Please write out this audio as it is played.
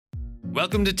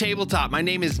Welcome to Tabletop. My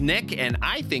name is Nick, and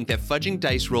I think that fudging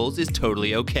dice rolls is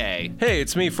totally okay. Hey,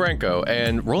 it's me, Franco,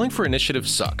 and rolling for initiative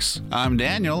sucks. I'm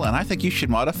Daniel, and I think you should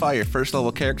modify your first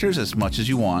level characters as much as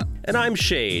you want. And I'm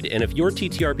Shade, and if your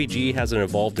TTRPG hasn't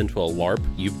evolved into a LARP,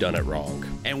 you've done it wrong.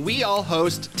 And we all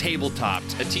host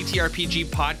Tabletopped, a TTRPG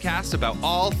podcast about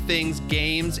all things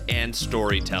games and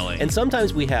storytelling. And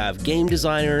sometimes we have game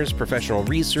designers, professional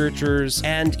researchers,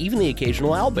 and even the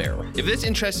occasional owlbear. If this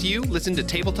interests you, listen to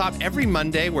Tabletop every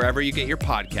Monday wherever you get your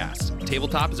podcasts.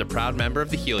 Tabletop is a proud member of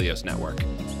the Helios Network.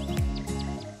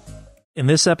 In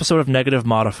this episode of Negative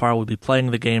Modifier, we'll be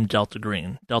playing the game Delta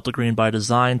Green. Delta Green, by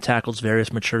design, tackles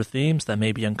various mature themes that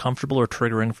may be uncomfortable or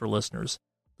triggering for listeners.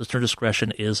 Listener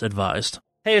discretion is advised.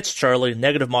 Hey, it's Charlie,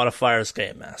 Negative Modifier's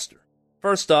Game Master.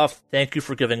 First off, thank you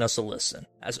for giving us a listen.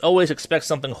 As always, expect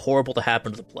something horrible to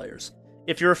happen to the players.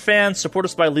 If you're a fan, support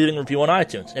us by leaving a review on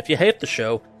iTunes. If you hate the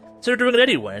show, consider doing it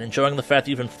anyway and enjoying the fact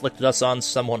that you've inflicted us on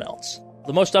someone else. For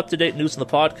the most up-to-date news in the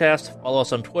podcast, follow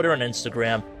us on Twitter and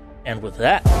Instagram. And with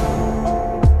that...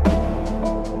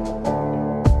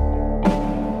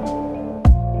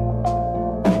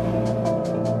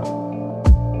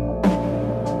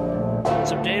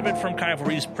 So David, from kind of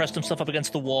where he's pressed himself up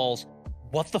against the walls,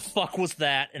 what the fuck was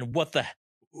that? And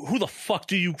who the fuck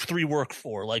do you three work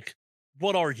for? Like,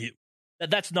 what are you?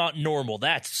 That's not normal.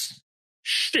 That's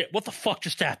shit. What the fuck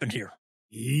just happened here?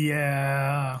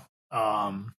 Yeah.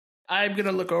 I'm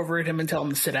gonna look over at him and tell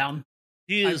him to sit down.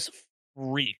 He is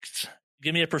freaked.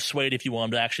 Give me a persuade if you want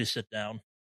him to actually sit down.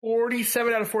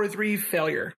 47 out of 43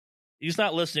 failure. He's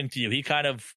not listening to you. He kind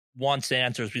of wants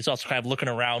answers, but he's also kind of looking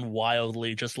around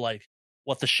wildly, just like,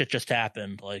 what the shit just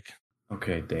happened? Like,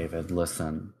 okay, David,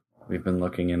 listen. We've been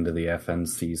looking into the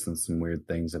FNCs and some weird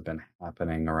things have been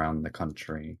happening around the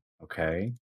country,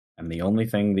 okay? And the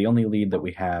only lead that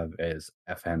we have is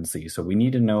FNC. So we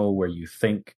need to know where you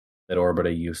think that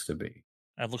Orbita used to be.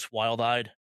 It looks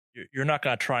wild-eyed. You're not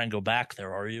going to try and go back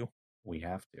there, are you? We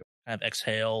have to. Kind of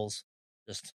exhales.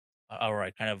 Just, all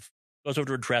right, kind of goes over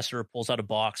to a dresser, pulls out a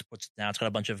box, puts it down. It's got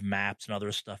a bunch of maps and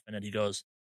other stuff in it. He goes,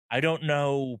 I don't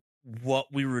know what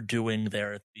we were doing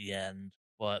there at the end,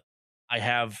 but I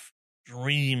have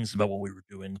dreams about what we were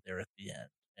doing there at the end.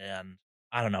 And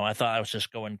I don't know, I thought I was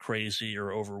just going crazy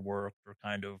or overworked or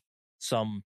kind of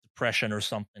some depression or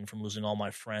something from losing all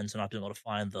my friends and not being able to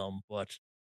find them. But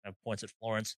I points at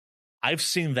Florence. I've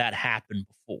seen that happen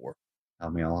before.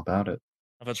 Tell me all about it.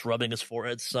 If it's rubbing his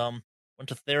forehead some. Went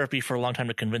to therapy for a long time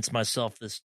to convince myself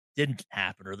this didn't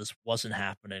happen or this wasn't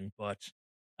happening. But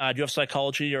do you have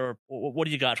psychology or what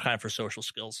do you got kind of for social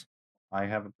skills? I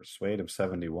have a persuade of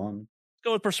 71. Let's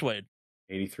go with persuade.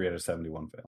 83 out of 71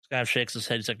 fail. This guy shakes his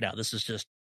head. He's like, no, this is just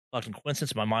fucking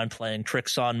coincidence. My mind playing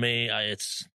tricks on me.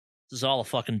 This is all a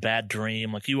fucking bad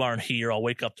dream. Like, you aren't here. I'll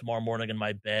wake up tomorrow morning in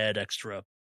my bed extra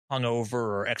hungover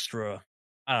or extra,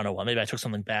 I don't know what. Maybe I took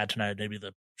something bad tonight. Maybe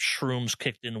the shrooms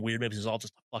kicked in weird. Maybe this is all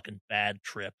just a fucking bad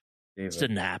trip. David. This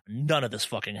didn't happen. None of this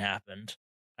fucking happened.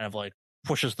 Kind of like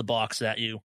pushes the box at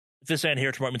you. If this ain't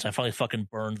here tomorrow, it means I finally fucking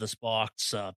burned this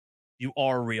box. You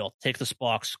are real. Take this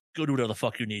box. Go do whatever the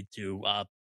fuck you need to.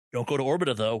 Don't go to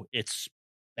Orbita, though. It's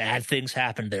bad things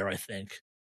happened there, I think.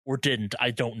 Or didn't.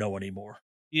 I don't know anymore.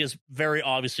 He is very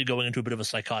obviously going into a bit of a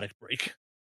psychotic break.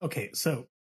 Okay, so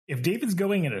if David's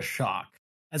going in a shock,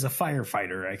 as a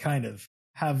firefighter, I kind of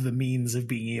have the means of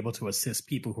being able to assist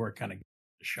people who are kind of in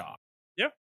shock. Yeah.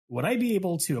 Would I be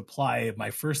able to apply my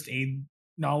first aid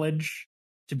knowledge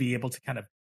to be able to kind of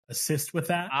assist with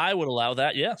that? I would allow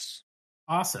that, yes.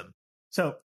 Awesome.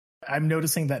 So I'm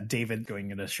noticing that David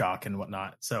going into shock and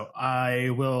whatnot. So I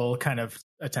will kind of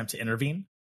attempt to intervene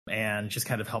and just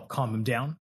kind of help calm him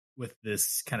down with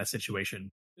this kind of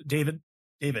situation. David,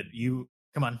 you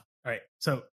come on. All right.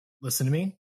 So listen to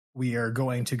me. We are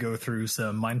going to go through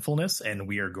some mindfulness and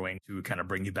we are going to kind of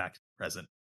bring you back to the present.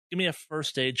 Give me a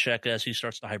first aid check as he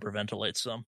starts to hyperventilate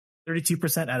some.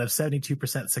 32% out of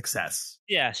 72% success.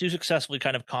 Yeah, so you successfully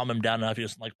kind of calm him down enough. He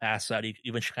doesn't like pass out. He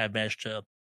eventually kind of managed to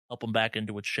help him back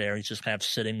into a chair. He's just kind of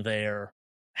sitting there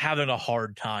having a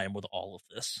hard time with all of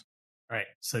this. All right.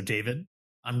 So David,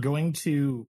 I'm going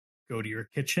to go to your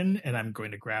kitchen and I'm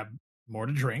going to grab more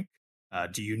to drink.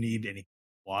 Do you need any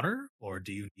water or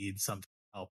do you need something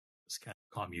to help just kind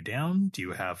of calm you down? Do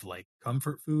you have like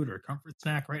comfort food or comfort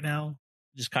snack right now?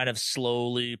 Just kind of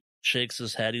slowly shakes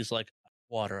his head. He's like,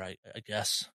 water, I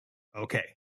guess. Okay,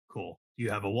 cool. Do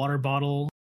you have a water bottle?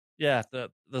 Yeah,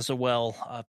 there's a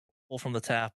well. Pull from the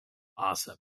tap.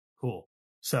 Awesome. Cool.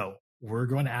 So we're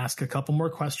going to ask a couple more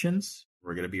questions.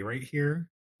 We're going to be right here.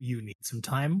 You need some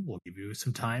time. We'll give you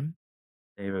some time.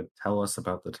 David, tell us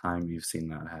about the time you've seen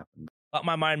that happen. But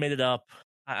my mind made it up.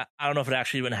 I don't know if it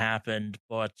actually even happened,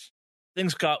 but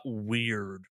things got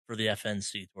weird for the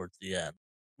FNC towards the end.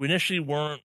 We initially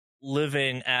weren't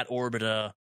living at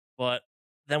Orbita, but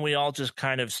then we all just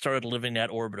kind of started living at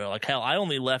Orbita. Like, hell, I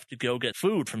only left to go get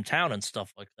food from town and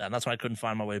stuff like that. And that's why I couldn't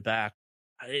find my way back.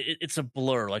 It's a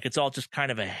blur. Like, it's all just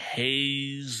kind of a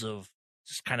haze of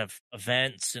just kind of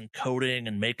events and coding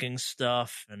and making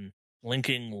stuff and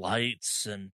blinking lights.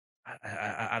 And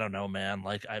I don't know, man.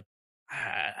 Like, I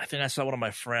think I saw one of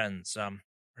my friends. Her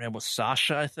name was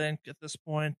Sasha, I think, at this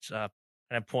point. Kind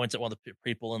of points at one of the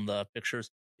people in the pictures.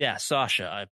 Yeah,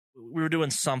 Sasha. We were doing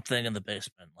something in the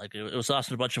basement. Like, it was us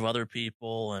and a bunch of other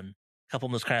people, and a couple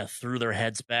of them just kind of threw their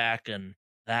heads back, and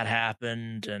that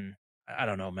happened. And I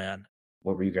don't know, man.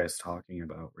 What were you guys talking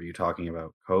about? Were you talking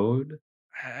about code?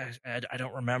 I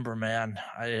don't remember, man.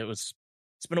 It's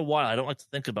been a while. I don't like to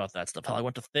think about that stuff. I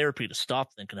went to therapy to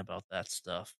stop thinking about that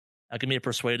stuff. Give me a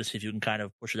persuade to see if you can kind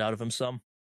of push it out of him some.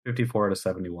 54 out of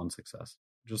 71 success.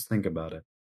 Just think about it.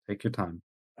 Take your time.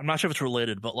 I'm not sure if it's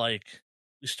related, but like,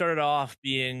 we started off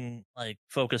being like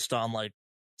focused on like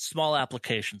small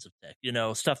applications of tech,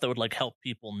 stuff that would like help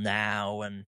people now.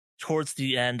 And towards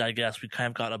the end, I guess we kind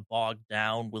of got bogged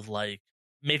down with like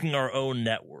making our own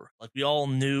network. Like, we all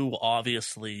knew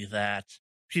obviously that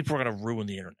people were going to ruin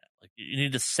the internet. Like, you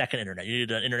needed a second internet. You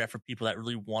needed an internet for people that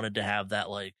really wanted to have that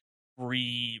like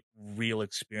free, real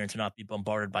experience and not be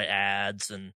bombarded by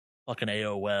ads and fucking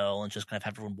AOL and just kind of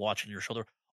have everyone watching your shoulder.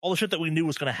 All the shit that we knew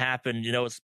was going to happen,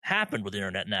 it's happened with the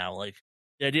internet now. Like,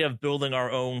 the idea of building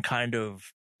our own kind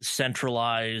of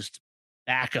centralized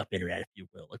backup internet, if you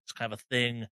will. It's kind of a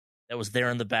thing that was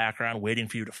there in the background waiting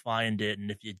for you to find it.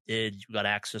 And if you did, you got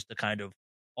access to kind of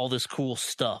all this cool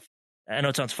stuff. I know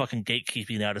it sounds fucking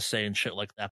gatekeeping now to say and shit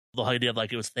like that. The idea of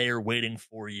like it was there waiting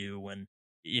for you and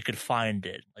you could find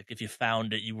it. Like, if you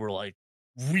found it, you were like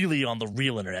really on the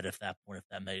real internet at that point, if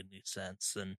that made any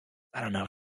sense. And I don't know.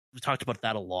 We talked about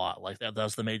that a lot. Like, that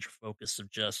was the major focus of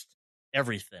just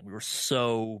everything. We were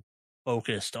so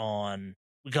focused on,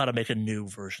 we got to make a new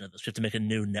version of this. We have to make a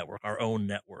new network, our own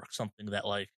network, something that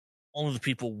like only the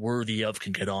people worthy of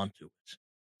can get onto it.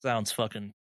 Sounds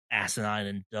fucking asinine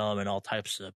and dumb and all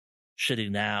types of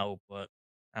shitty now, but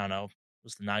I don't know. It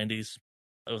was the 90s.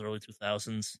 It was early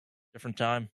 2000s. Different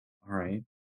time. All right.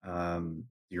 Do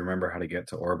you remember how to get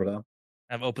to Orbita?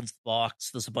 I've opened the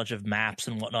box. There's a bunch of maps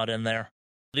and whatnot in there.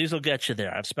 These will get you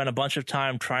there. I've spent a bunch of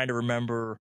time trying to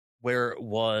remember where it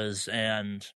was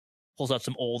and pulls out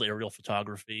some old aerial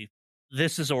photography.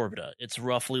 This is Orbita. It's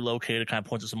roughly located, kind of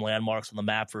points to some landmarks on the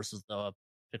map versus the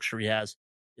picture he has.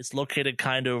 It's located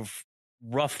kind of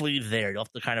roughly there. You'll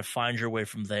have to kind of find your way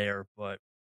from there. But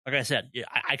like I said,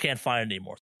 I can't find it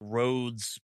anymore.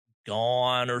 Roads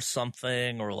gone or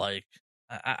something, or like,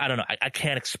 I don't know. I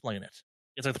can't explain it.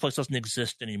 It's like the place doesn't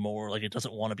exist anymore. Like, it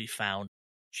doesn't want to be found.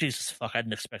 Jesus fuck, I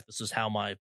didn't expect this is how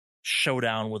my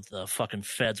showdown with the fucking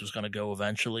feds was going to go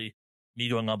eventually. Me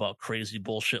going on about crazy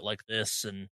bullshit like this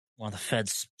and one of the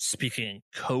feds speaking in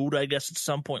code, I guess, at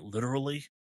some point, literally.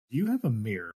 Do you have a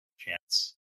mirror,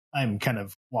 chance? I'm kind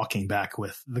of walking back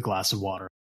with the glass of water.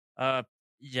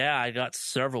 Yeah, I got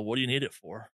several. What do you need it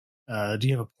for? Do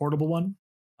you have a portable one?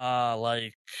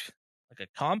 Like a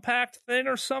compact thing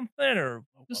or something, or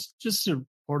just a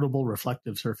portable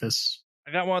reflective surface.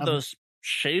 I got one of those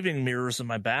shaving mirrors in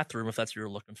my bathroom, if that's what you're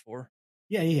looking for.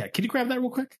 Yeah. Can you grab that real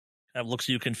quick? Kind of looks at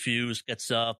you confused, gets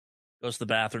up, goes to the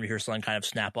bathroom, you hear something kind of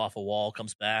snap off a wall,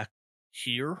 comes back.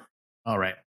 Here? All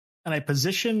right. And I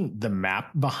position the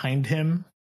map behind him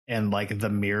and like the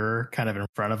mirror kind of in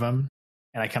front of him.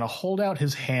 And I kind of hold out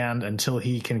his hand until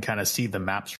he can kind of see the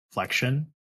map's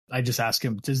reflection. I just ask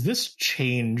him, does this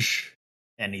change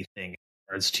anything in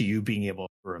regards to you being able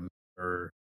to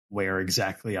remember where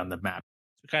exactly on the map?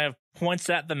 So kind of points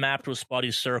at the map to a spot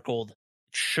he's circled. It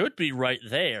should be right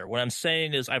there. What I'm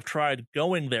saying is I've tried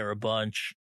going there a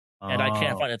bunch and I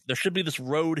can't find it. There should be this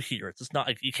road here. It's just not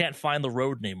like you can't find the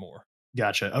road anymore.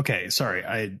 Gotcha. Okay. Sorry.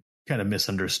 I kind of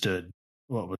misunderstood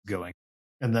what was going.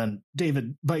 And then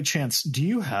David, by chance, do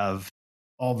you have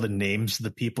all the names of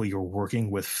the people you're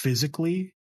working with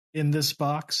physically in this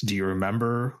box? Do you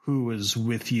remember who was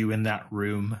with you in that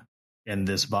room in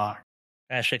this box?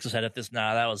 Kind of shakes his head at this.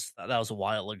 Nah, that was a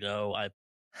while ago.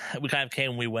 We kind of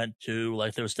came, we went to,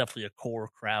 like, there was definitely a core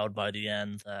crowd by the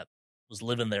end that was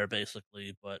living there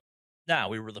basically, but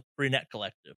we were the Freenet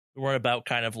Collective. We weren't about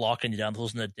kind of locking you down. This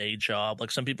wasn't a day job.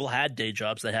 Like, some people had day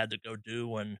jobs they had to go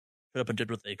do and put up and did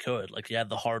what they could. Like, you had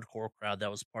the hardcore crowd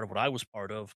that was part of what I was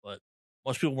part of, but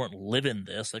most people weren't living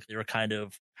this. Like, they were kind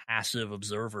of passive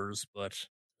observers, but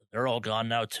they're all gone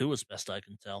now too, as best I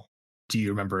can tell. Do you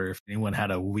remember if anyone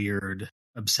had a weird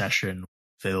obsession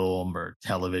with film or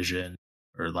television?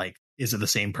 Or like, is it the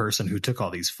same person who took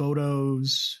all these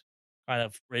photos? Kind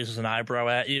of raises an eyebrow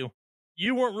at you.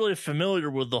 You weren't really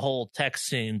familiar with the whole tech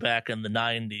scene back in the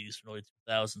 90s, early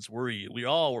 2000s, were you? We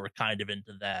all were kind of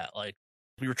into that. Like,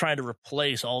 we were trying to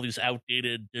replace all these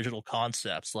outdated digital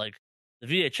concepts. Like, the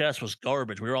VHS was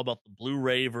garbage. We were all about the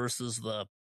Blu-ray versus the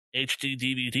HD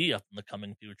DVD up in the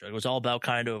coming future. It was all about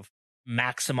kind of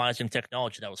maximizing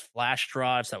technology. That was flash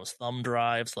drives, that was thumb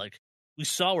drives. Like, we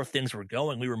saw where things were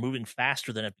going. We were moving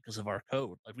faster than it because of our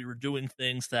code. Like, we were doing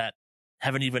things that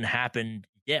haven't even happened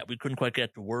yet. We couldn't quite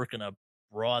get to work in a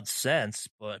broad sense,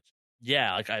 but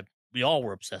yeah, like we all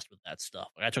were obsessed with that stuff.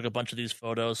 Like, I took a bunch of these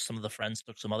photos. Some of the friends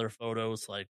took some other photos.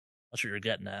 Like, that's what you're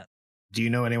getting at. Do you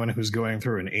know anyone who's going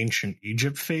through an ancient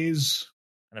Egypt phase?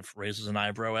 Kind of raises an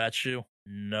eyebrow at you.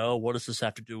 No, what does this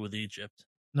have to do with Egypt?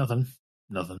 Nothing.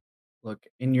 Look,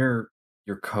 in your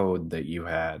code that you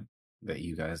had, that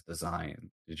you guys designed,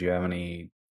 did you have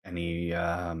any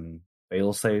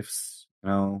fail safes?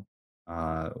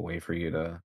 A way for you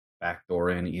to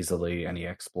backdoor in easily, any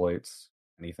exploits,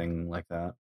 anything like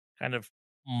that? Kind of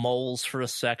mulls for a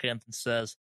second and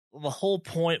says, well, the whole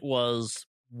point was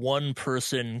one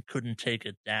person couldn't take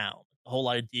it down. The whole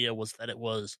idea was that it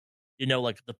was,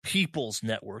 like the people's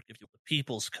network, if you will, the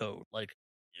people's code. Like,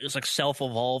 it was like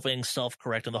self-evolving,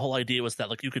 self-correcting. The whole idea was that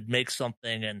like you could make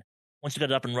something, and once you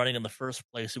got it up and running in the first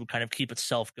place, it would kind of keep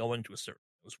itself going to a certain.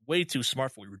 It was way too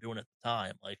smart for what we were doing at the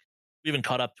time. Like, we even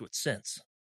caught up to it since.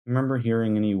 Remember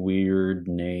hearing any weird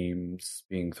names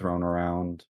being thrown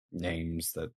around?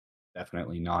 Names that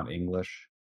definitely not English,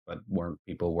 but weren't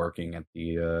people working at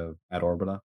the at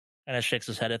Orbita? Kind of shakes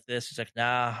his head at this. He's like,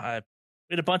 nah,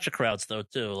 we had a bunch of crowds though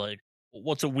too. Like,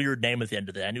 what's a weird name at the end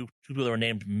of that? I knew two people that were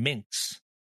named Minx,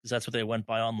 because that's what they went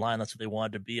by online. That's what they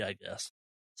wanted to be, I guess.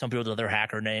 Some people did their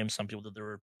hacker names. Some people did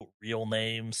their real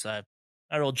names. Not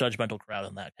a real judgmental crowd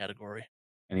in that category.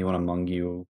 Anyone among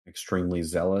you extremely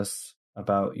zealous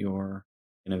about your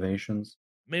innovations?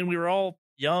 I mean, we were all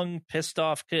young, pissed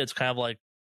off kids, kind of like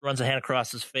runs a hand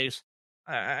across his face.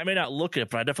 I may not look it,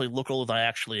 but I definitely look older than I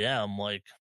actually am. Like,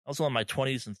 I was in my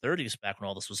 20s and 30s back when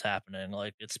all this was happening.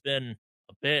 Like, it's been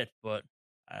a bit, but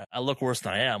I look worse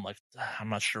than I am. Like, I'm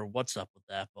not sure what's up with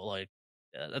that, but like,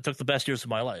 that took the best years of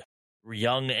my life. We're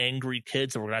young, angry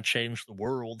kids that were going to change the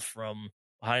world from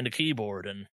behind a keyboard,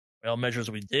 and by all measures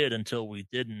we did until we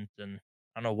didn't. And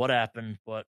I don't know what happened,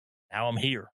 but now I'm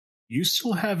here. You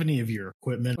still have any of your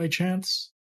equipment by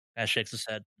chance? Ash shakes his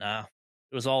head. Nah,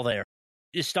 it was all there.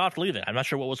 You stopped leaving. I'm not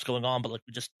sure what was going on, but like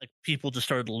people just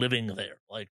started living there.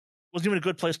 Like, it wasn't even a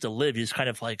good place to live. You just kind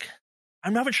of like,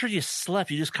 I'm not even sure you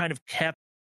slept. You just kind of kept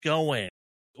going.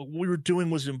 What we were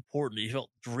doing was important. You felt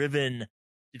driven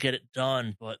to get it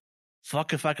done, but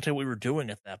fuck if I could tell you what we were doing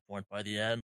at that point. By the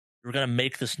end, we were going to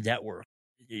make this network.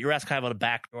 You're asking kind of about a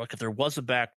back door. Like, if there was a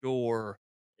back door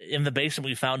in the basement,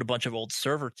 we found a bunch of old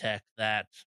server tech that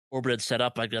Orbit had set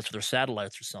up, I guess, for their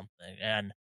satellites or something.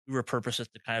 And we repurposed it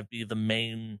to kind of be the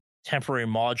main temporary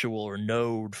module or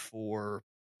node for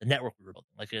the network we were building.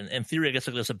 Like, in theory, I guess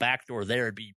if there's a backdoor there,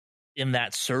 it'd be in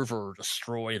that server,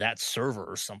 destroy that server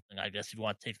or something, I guess, if you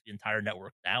want to take the entire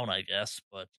network down, I guess.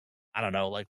 But I don't know.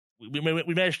 Like, we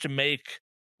managed to make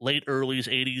late early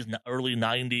 80s, early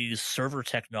 90s server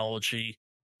technology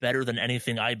better than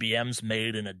anything IBM's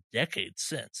made in a decade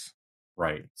since.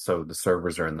 Right. So the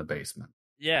servers are in the basement.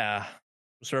 Yeah.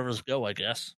 The servers go, I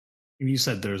guess. You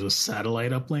said there's a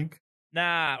satellite uplink?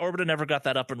 Nah, Orbita never got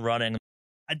that up and running.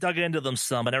 I dug into them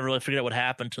some. I never really figured out what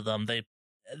happened to them.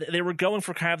 They were going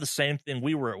for kind of the same thing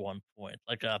we were at one point,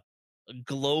 like a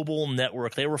global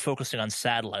network. They were focusing on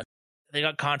satellites. They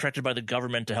got contracted by the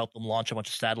government to help them launch a bunch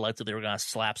of satellites, so they were going to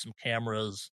slap some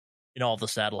cameras in all of the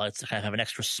satellites to kind of have an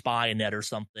extra spy net or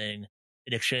something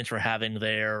in exchange for having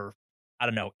their, I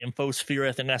don't know, infosphere.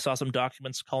 I think I saw some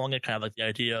documents calling it, kind of like the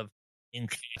idea of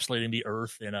encapsulating the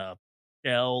Earth in a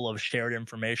shell of shared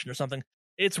information or something.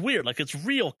 It's weird. Like, it's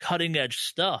real cutting edge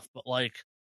stuff, but like,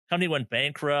 company went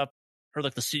bankrupt. Heard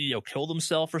like the CEO killed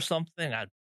himself or something. I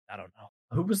don't know.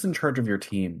 Who was in charge of your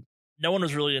team? No one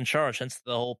was really in charge, hence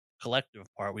the whole collective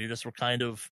part. We just were kind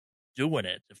of doing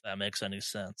it, if that makes any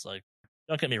sense. Like,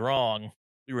 don't get me wrong,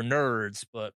 we were nerds,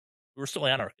 but we were still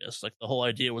anarchists. Like, the whole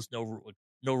idea was no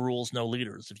rules, no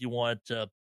leaders. If you wanted to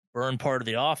burn part of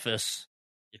the office,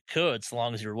 you could, so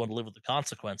long as you were willing to live with the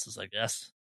consequences, I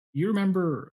guess. You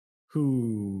remember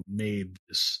who made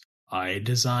this eye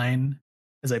design?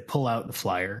 As I pull out the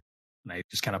flyer and I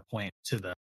just kind of point to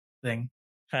the thing.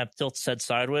 Kind of tilts his head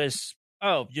sideways.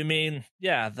 Oh, you mean,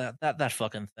 yeah, that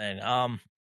fucking thing.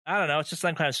 I don't know. It's just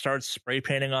some kind of starts spray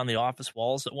painting on the office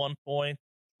walls at one point.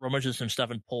 Rummages some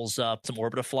stuff and pulls up some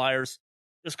Orbita flyers.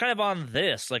 it's kind of on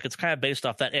this. Like, it's kind of based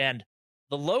off that. And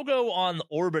the logo on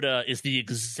Orbita is the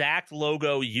exact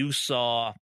logo you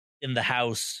saw in the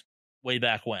house way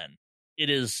back when. It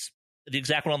is the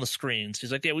exact one on the screens.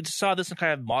 He's like, yeah, we just saw this and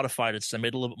kind of modified it. So I made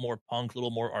it a little bit more punk, a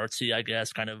little more artsy, I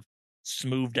guess, kind of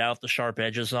smoothed out the sharp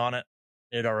edges on it,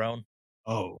 made it our own.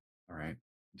 Oh, All right.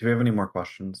 Do we have any more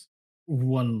questions?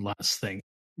 one last thing.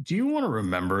 Do you want to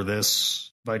remember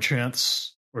this by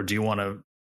chance? Or do you want to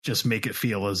just make it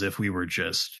feel as if we were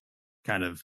just kind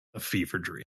of a fever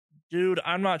dream? Dude,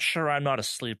 I'm not sure I'm not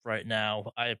asleep right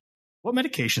now. What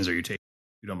medications are you taking?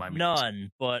 If you don't mind me asking?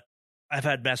 None, but I've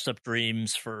had messed up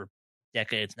dreams for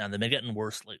decades now. They've been getting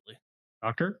worse lately.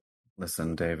 Doctor?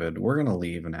 Listen, David, we're going to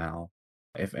leave now.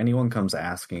 If anyone comes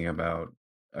asking about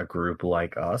a group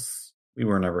like us, we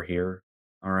were never here.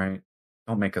 All right?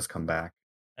 Don't make us come back.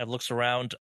 I looks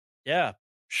around. Yeah,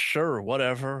 sure,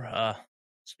 whatever.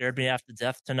 Scared me half to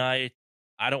death tonight.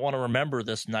 I don't want to remember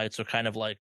this night, so kind of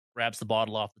like grabs the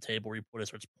bottle off the table where he put it,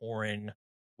 starts pouring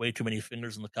way too many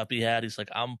fingers in the cup he had. He's like,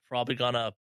 I'm probably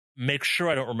gonna make sure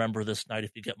I don't remember this night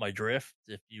if you get my drift,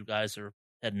 if you guys are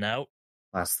heading out.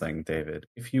 Last thing, David,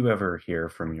 if you ever hear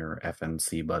from your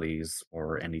FNC buddies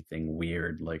or anything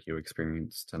weird like you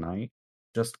experienced tonight,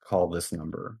 just call this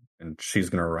number and she's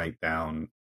going to write down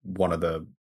one of the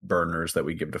burners that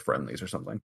we give to friendlies or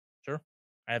something. Sure.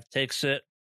 I takes it.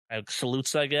 I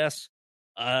salutes, I guess.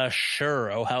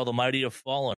 Sure. Oh, how the mighty have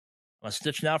fallen. I'm a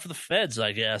stitch now for the feds,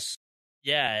 I guess.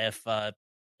 Yeah,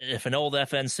 if an old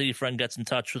FNC friend gets in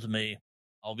touch with me,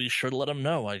 I'll be sure to let him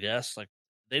know, I guess. Like,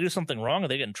 they do something wrong or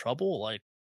they get in trouble? Like,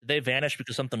 did they vanish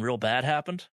because something real bad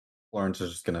happened? Florence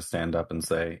is just going to stand up and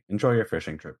say, enjoy your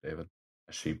fishing trip, David,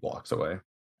 as she walks away.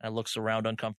 And looks around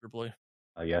uncomfortably.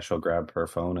 Yeah, she'll grab her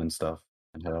phone and stuff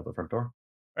and head out the front door. All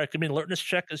right, give me an alertness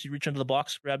check as you reach into the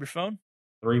box, grab your phone.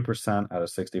 3% out of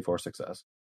 64 success.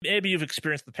 Maybe you've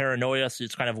experienced the paranoia, so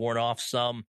it's kind of worn off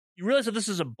some. You realize that this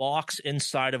is a box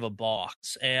inside of a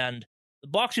box, and the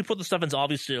box you put the stuff in is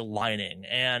obviously a lining.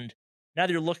 And now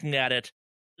that you're looking at it,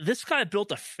 this guy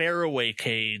built a fairway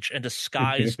cage and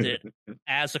disguised it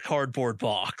as a cardboard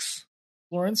box.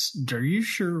 Florence, are you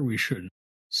sure we shouldn't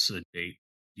sedate?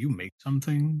 You make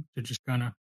something to just kind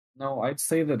of... No, I'd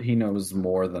say that he knows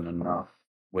more than enough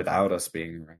without us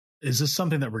being right. Is this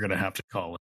something that we're going to have to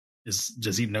call him?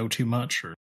 Does he know too much,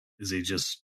 or is he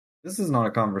just... This is not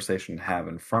a conversation to have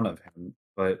in front of him,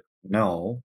 but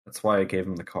no, that's why I gave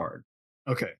him the card.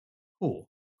 Okay, cool.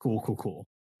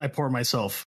 I pour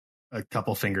myself a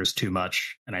couple fingers too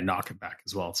much, and I knock it back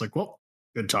as well. It's like, well,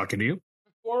 good talking to you.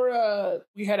 Before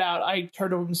we head out, I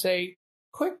turn to him and say,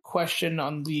 quick question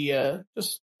on the,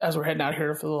 just as we're heading out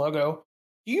here for the logo.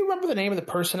 Do you remember the name of the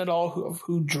person at all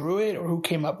who drew it or who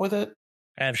came up with it?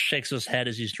 Kind of shakes his head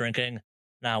as he's drinking.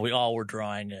 Nah, we all were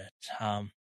drawing it.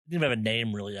 Didn't have a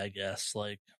name really, I guess.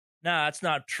 Like, nah, that's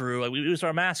not true. Like, it was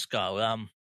our mascot.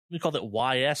 We called it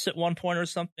YS at one point or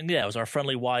something. Yeah, it was our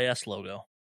friendly YS logo.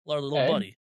 Our little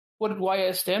buddy. What did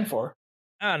YS stand for?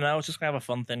 I don't know. It's just kind of a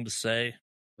fun thing to say.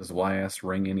 Does YS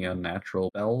ring any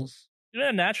unnatural bells? You did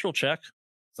a natural check.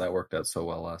 That worked out so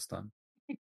well last time.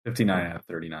 59 out of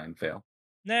 39 fail.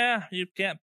 Nah, you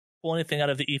can't pull anything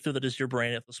out of the ether that is your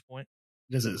brain at this point.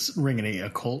 Does it ring any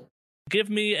occult? Give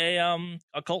me a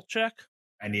occult check.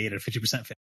 I need a 50%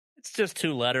 fail. It's just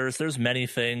 2 letters. There's many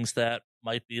things that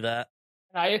might be that.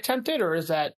 Can I attempt it, or is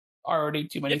that already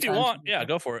too many If times? you want, yeah,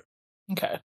 go for it.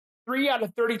 Okay. 3 out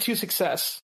of 32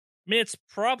 success. I mean, it's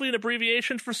probably an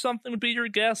abbreviation for something would be your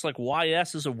guess. Like,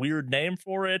 YS is a weird name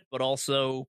for it, but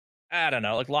also, I don't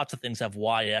know, like lots of things have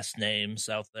YS names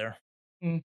out there.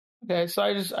 Okay, so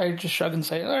I just shrug and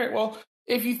say, all right, well,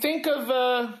 if you think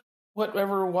of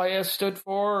whatever YS stood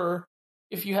for, or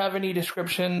if you have any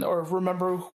description or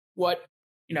remember what,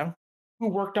 who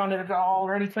worked on it at all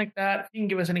or anything like that, if you can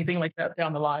give us anything like that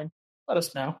down the line, let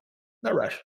us know. No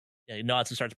rush. Yeah, he nods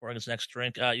and starts pouring his next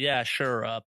drink. Yeah, sure.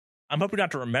 I'm hoping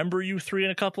not to remember you 3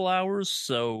 in a couple hours,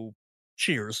 so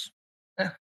cheers.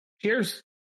 Cheers.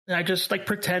 And I just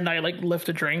pretend I lift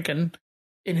a drink and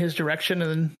in his direction,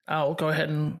 and then I'll go ahead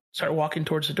and start walking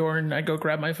towards the door, and I go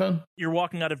grab my phone. You're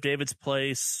walking out of David's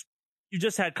place. You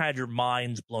just had kind of your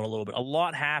minds blown a little bit. A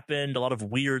lot happened. A lot of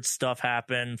weird stuff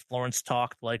happened. Florence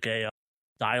talked like a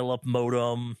dial-up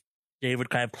modem. David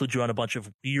kind of clued you on a bunch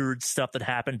of weird stuff that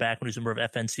happened back when he was a member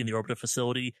of FNC in the Orbita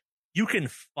facility. You can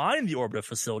find the Orbita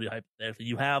facility hypothetically.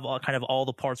 You have all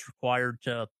the parts required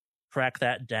to track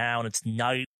that down. It's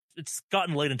night. It's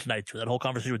gotten late into night too. That whole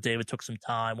conversation with David took some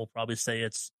time. We'll probably say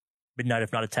it's midnight,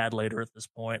 if not a tad later at this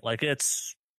point.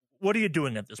 What are you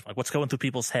doing at this point? What's going through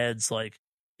people's heads?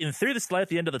 In theory, this is light at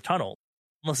the end of the tunnel,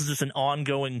 unless it's just an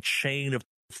ongoing chain of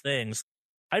things.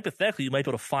 hypothetically, you might be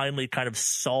able to finally kind of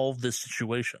solve this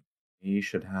situation. We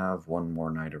should have one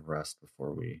more night of rest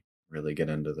before we really get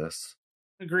into this.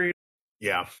 Agreed.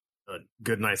 Yeah, a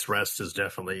good night's rest is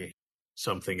definitely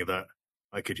something that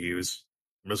I could use.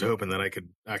 I was hoping that I could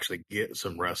actually get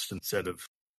some rest instead of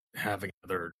having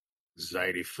another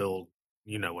anxiety-filled,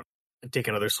 take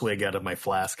another swig out of my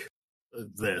flask.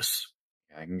 This.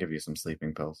 Yeah, I can give you some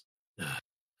sleeping pills.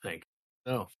 Thank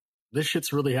you. Oh, this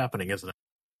shit's really happening, isn't it?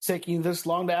 It's taking you this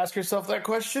long to ask yourself that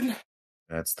question?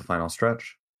 That's the final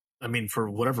stretch. I mean, for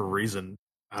whatever reason,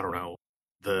 I don't know,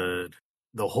 the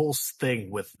whole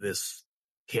thing with this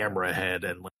camera head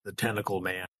and like, the tentacle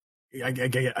man, I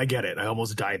get it. I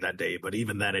almost died that day, but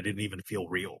even then, it didn't even feel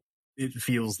real. It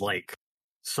feels like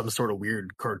some sort of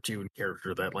weird cartoon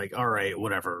character that, like, all right,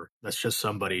 whatever, that's just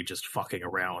somebody just fucking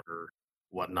around or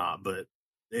whatnot, but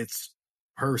it's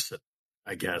person,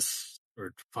 I guess.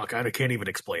 Or fuck, I can't even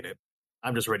explain it.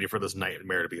 I'm just ready for this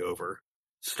nightmare to be over.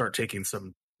 Start taking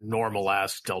some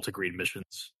normal-ass Delta Green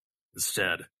missions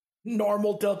instead.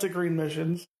 Normal Delta Green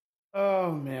missions.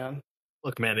 Oh, man.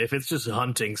 Look, man, if it's just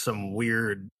hunting some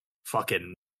weird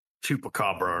fucking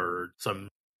chupacabra or some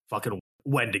fucking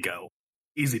Wendigo,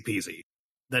 easy peasy.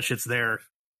 That shit's there.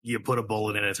 You put a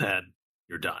bullet in its head.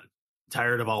 You're done.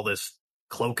 Tired of all this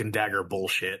cloak and dagger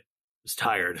bullshit. Just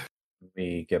tired. When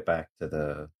we get back to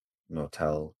the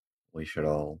motel, we should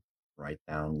all write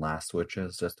down last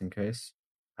wishes just in case.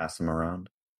 Pass them around.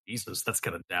 Jesus, that's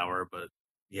kind of dour, but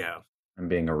yeah. I'm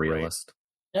being a realist.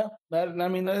 Right. Yeah,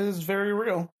 that is very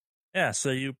real. Yeah,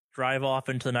 so you drive off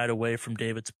into the night away from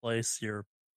David's place. You're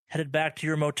headed back to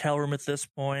your motel room at this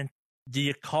point. Do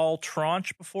you call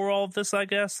Tranche before all of this, I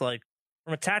guess? Like,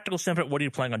 from a tactical standpoint, what are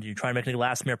you planning on? Do you try and make any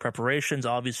last-minute preparations?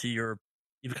 Obviously, you've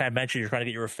kind of mentioned you're trying to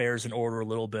get your affairs in order a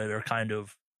little bit, or kind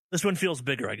of... This one feels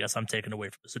bigger, I guess, I'm taking away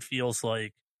from this. It feels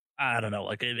like, I don't know,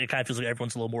 like it kind of feels like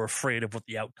everyone's a little more afraid of what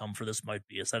the outcome for this might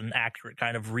be. Is that an accurate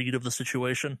kind of read of the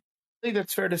situation? I think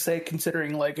that's fair to say,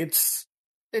 considering, like, it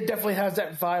definitely has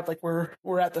that vibe, like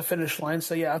we're at the finish line.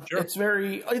 So yeah, sure.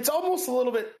 It's almost a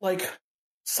little bit like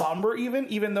somber,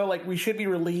 even though like we should be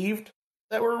relieved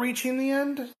that we're reaching the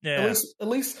end. Yeah. At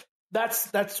least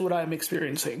that's what I'm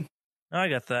experiencing. I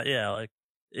get that. Yeah, like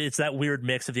it's that weird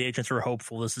mix of the agents who are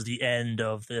hopeful this is the end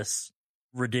of this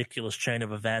ridiculous chain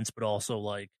of events, but also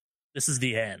like this is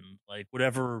the end. Like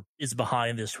whatever is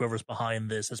behind this, whoever's behind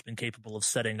this has been capable of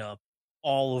setting up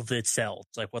all of itself.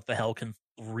 It's like, what the hell can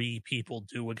 3 people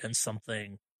do against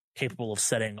something capable of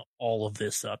setting all of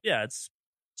this up? Yeah,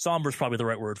 somber's probably the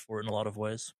right word for it in a lot of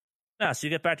ways. Yeah, so you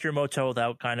get back to your motel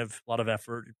without kind of a lot of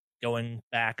effort. Going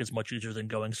back is much easier than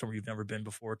going somewhere you've never been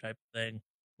before type of thing.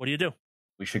 What do?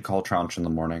 We should call Tranche in the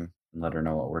morning and let her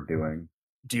know what we're doing.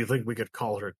 Do you think we could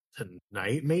call her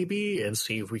tonight, maybe, and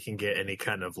see if we can get any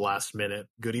kind of last-minute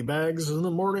goodie bags in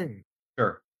the morning?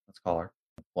 Sure, let's call her.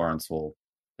 Florence will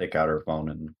take out her phone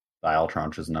and dial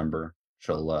Tranche's number.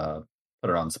 She'll put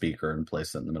it on speaker and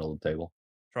place it in the middle of the table.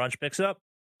 Tranche picks up.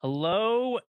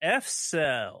 Hello,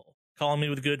 F-Cell. Calling me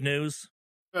with good news?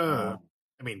 I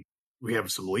mean, we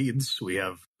have some leads. We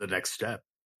have the next step.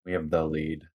 We have the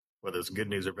lead. Whether it's good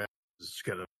news or bad, it's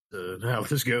kind of how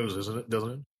this goes, isn't it?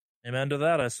 Doesn't it? Amen to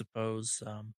that, I suppose.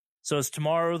 So is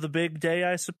tomorrow the big day,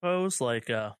 I suppose? Like,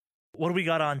 what do we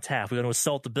got on tap? We got to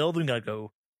assault the building? Got to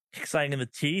go kick something in the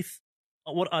teeth?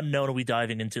 What unknown are we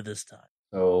diving into this time?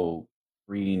 So,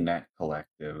 Freenet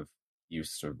Collective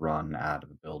used to run out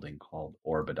of a building called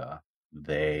Orbita.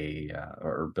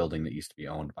 Or a building that used to be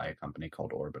owned by a company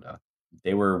called Orbita.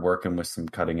 They were working with some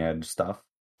cutting edge stuff.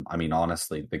 I mean,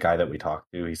 honestly, the guy that we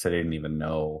talked to, he said he didn't even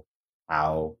know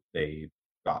how they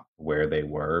got where they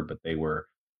were, but they were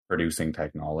producing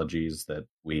technologies that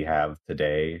we have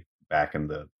today back in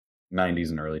the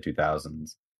 90s and early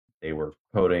 2000s. They were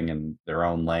coding in their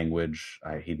own language.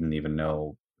 He didn't even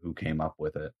know who came up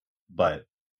with it, but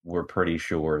we're pretty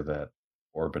sure that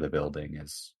Orbita Building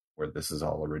is where this is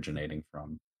all originating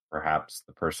from. Perhaps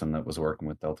the person that was working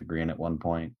with Delta Green at one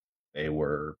point, they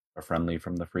were a friendly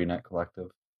from the Freenet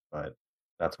Collective, but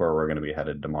that's where we're going to be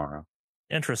headed tomorrow.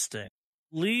 Interesting.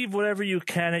 Leave whatever you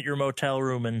can at your motel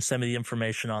room and send me the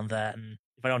information on that. And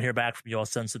if I don't hear back from you, I'll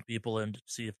send some people in to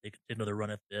see if they can take another run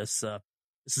at this.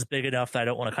 This is big enough that I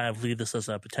don't want to kind of leave this as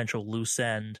a potential loose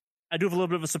end. I do have a little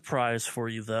bit of a surprise for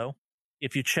you, though.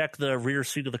 If you check the rear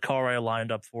seat of the car I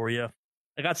lined up for you,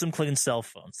 I got some clean cell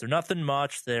phones. They're nothing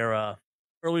much. They're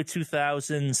early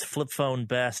 2000s flip phone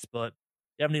best, but if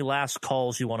you have any last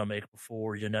calls you want to make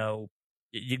before, you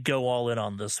go all in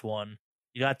on this one.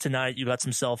 You got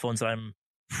some cell phones that I'm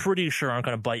pretty sure aren't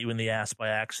going to bite you in the ass by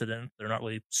accident. They're not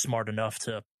really smart enough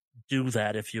to do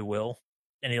that, if you will.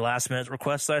 Any last-minute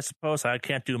requests, I suppose? I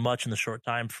can't do much in the short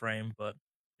time frame, but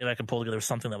if I can pull together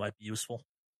something that might be useful.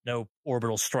 No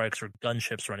orbital strikes or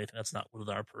gunships or anything. That's not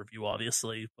within our purview,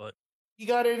 obviously, but... You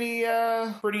got any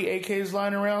pretty AKs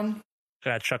lying around?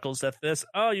 Kind of chuckles at this.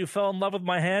 Oh, you fell in love with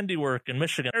my handiwork in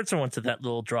Michigan. I heard someone to that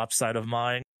little drop side of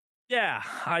mine. Yeah,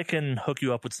 I can hook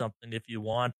you up with something if you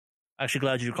want. Actually,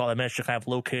 glad you recalled. I managed to kind of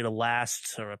locate a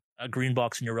last or a green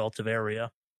box in your relative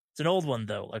area. It's an old one,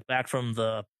 though, like back from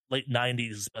the late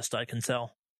 90s, as best I can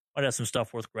tell. Might have some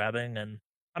stuff worth grabbing, and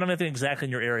I don't have anything exactly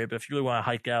in your area, but if you really want to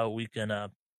hike out, we can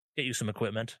get you some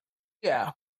equipment.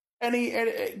 Yeah.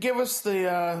 Give us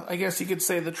the, I guess you could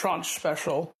say, the tranche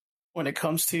special when it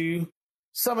comes to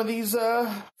some of these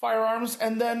firearms,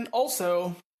 and then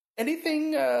also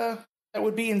anything that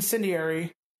would be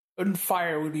incendiary and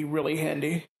fire would be really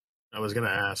handy. I was going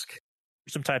to ask.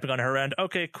 Some typing on her end.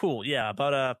 Okay, cool. Yeah,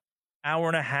 about a hour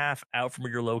and a half out from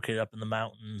where you're located up in the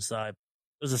mountains.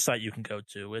 There's a site you can go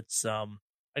to. It's I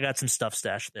got some stuff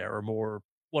stashed there, or more.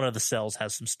 One of the cells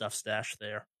has some stuff stashed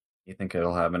there. You think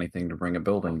it'll have anything to bring a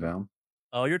building down?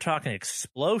 Oh, you're talking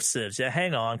explosives. Yeah,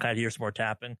 hang on. Kind of hear some more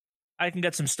tapping. I can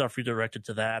get some stuff redirected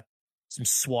to that. Some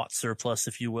SWAT surplus,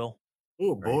 if you will.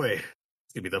 Oh, boy.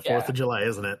 It's going to be the 4th of July,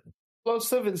 isn't it?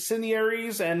 Explosive,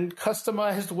 incendiaries, and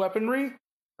customized weaponry?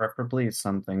 Preferably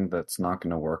something that's not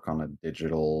going to work on a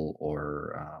digital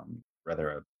or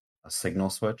rather a signal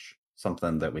switch.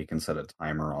 Something that we can set a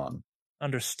timer on.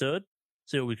 Understood.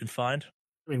 See what we can find.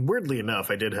 I mean, weirdly enough,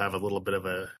 I did have a little bit of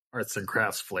a arts and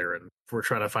crafts flair, and if we're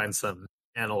trying to find some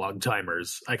analog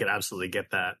timers, I could absolutely get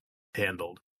that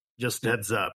handled. Just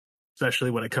heads up,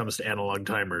 especially when it comes to analog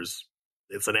timers.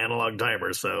 It's an analog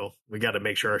timer, so we got to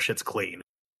make sure our shit's clean.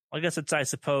 I guess I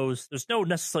suppose, there's no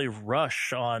necessary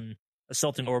rush on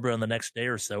assaulting orbit on the next day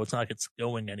or so. It's not like it's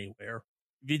going anywhere.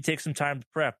 If you take some time to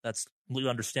prep, that's completely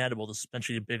understandable. This is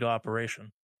essentially a big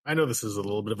operation. I know this is a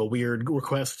little bit of a weird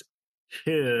request.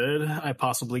 Could I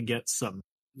possibly get some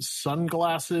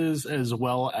sunglasses as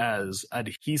well as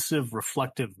adhesive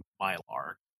reflective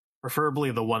Mylar?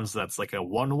 Preferably the ones that's like a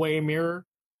one-way mirror,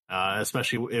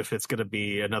 especially if it's going to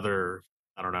be another,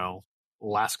 I don't know,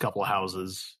 last couple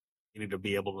houses you need to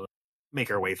be able to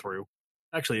make our way through.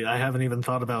 Actually, I haven't even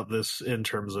thought about this in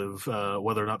terms of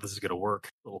whether or not this is going to work.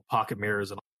 Little pocket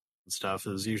mirrors and stuff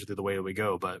is usually the way we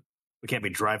go, but we can't be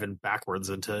driving backwards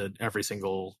into every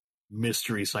single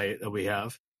mystery site that we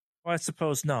have. Well, I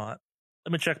suppose not.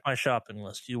 Let me check my shopping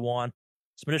list. You want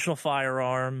some additional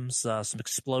firearms, some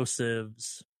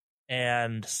explosives,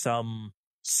 and some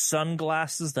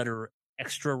sunglasses that are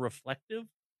extra reflective?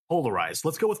 Polarized.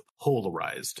 Let's go with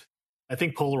polarized. I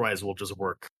think polarized will just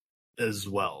work as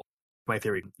well. My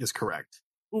theory is correct.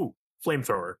 Ooh,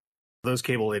 flamethrower. Those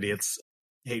cable idiots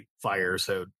hate fire,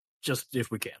 so just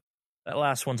if we can. That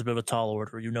last one's a bit of a tall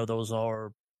order. You know those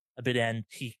are a bit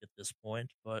antique at this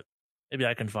point, but maybe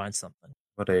I can find something.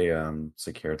 But a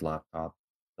secured laptop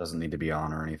doesn't need to be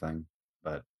on or anything,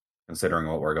 but considering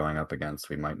what we're going up against,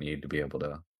 we might need to be able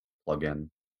to plug in.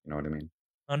 You know what I mean?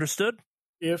 Understood.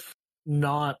 If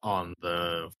not on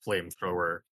the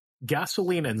flamethrower,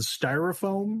 gasoline and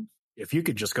styrofoam, if you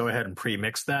could just go ahead and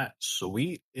pre-mix that,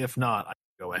 sweet. If not, I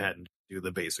can go ahead and do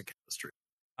the basic chemistry.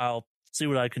 I'll see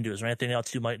what I can do. Is there anything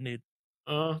else you might need?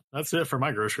 That's it for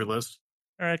my grocery list.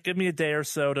 All right, give me a day or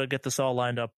so to get this all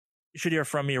lined up. You should hear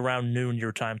from me around noon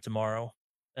your time tomorrow,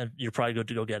 and you're probably good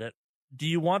to go get it. Do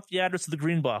you want the address of the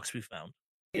green box we found?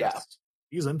 Yeah.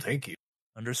 Use them, thank you.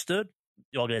 Understood.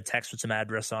 You'll get a text with some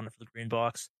address on it for the green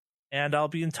box, and I'll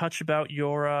be in touch about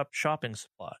your shopping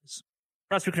supplies.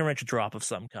 Perhaps we can arrange a drop of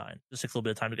some kind. Just takes a little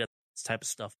bit of time to get this type of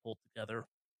stuff pulled together.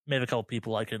 Maybe have a couple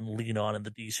people I can lean on in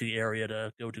the DC area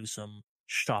to go do some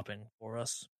shopping for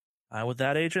us. With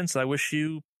that, agents, I wish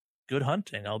you good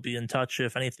hunting. I'll be in touch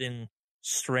if anything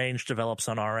strange develops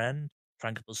on our end. Try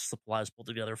and get those supplies pulled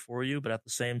together for you, but at the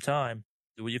same time,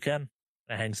 do what you can.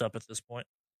 And it hangs up at this point.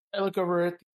 I look over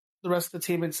at the rest of the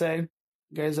team and say,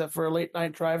 you guys up for a late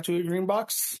night drive to a green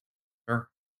box? Sure.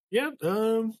 Yeah,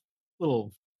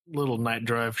 little night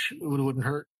drive wouldn't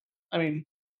hurt. I mean,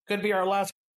 could be our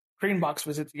last green box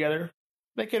visit together.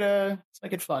 Let's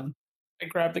make it fun. I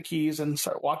grab the keys and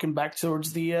start walking back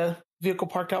towards the vehicle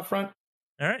parked out front.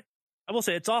 All right. I will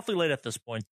say it's awfully late at this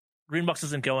point. Greenbox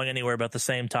isn't going anywhere, but at the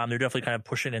same time, they're definitely kind of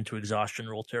pushing into exhaustion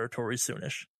rule territory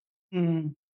soonish.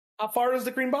 How far is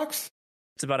the green box?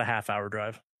 It's about a half-hour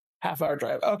drive. Half-hour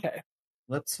drive. Okay.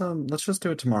 Let's just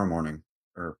do it tomorrow morning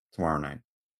or tomorrow night.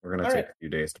 We're gonna take a few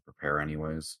days to prepare,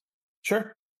 anyways.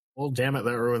 Sure. Well, damn it,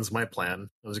 that ruins my plan.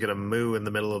 I was gonna moo in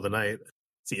the middle of the night,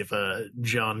 see if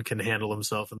John can handle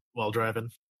himself while driving.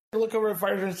 I look over at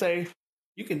Fires and say,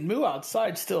 You can moo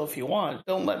outside still if you want.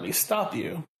 Don't let me stop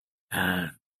you.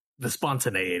 The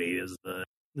spontaneity is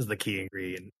the key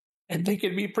ingredient. And they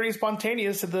could be pretty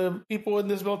spontaneous to the people in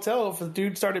this motel if the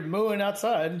dude started mooing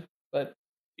outside. But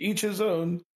each his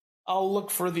own. I'll look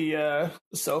for the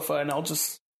sofa and I'll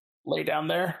just lay down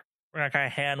there. We're going to kind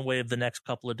of hand wave the next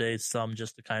couple of days some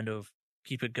just to kind of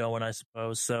keep it going, I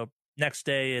suppose. So next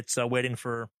day, it's waiting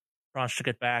for Franz to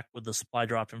get back with the supply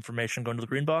drop information going to the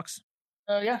green box.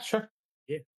 Yeah, sure.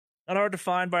 Not hard to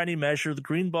find by any measure. The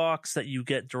green box that you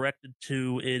get directed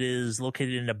to, it is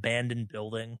located in an abandoned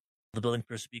building. The building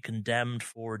appears to be condemned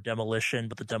for demolition,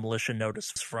 but the demolition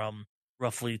notice is from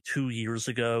roughly 2 years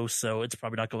ago, so it's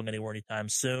probably not going anywhere anytime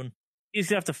soon.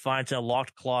 Easy enough to find. It's in a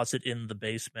locked closet in the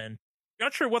basement. You're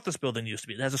not sure what this building used to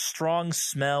be. It has a strong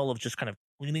smell of just kind of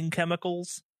cleaning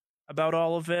chemicals about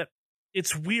all of it.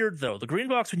 It's weird, though. The green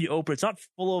box, when you open it, it's not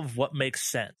full of what makes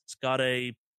sense. It's got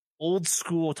a old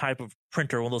school type of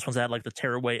printer, one of those ones that had like the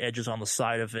tearaway edges on the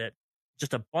side of it.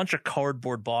 Just a bunch of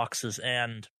cardboard boxes.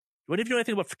 And do any of you know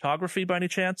anything about photography by any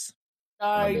chance?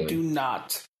 I do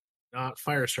not. Not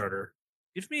Firestarter.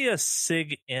 Give me a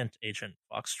SIG int agent,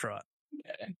 Foxtrot.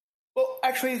 Okay. Well,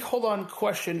 actually, hold on.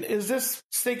 Question: is this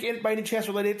SIG int by any chance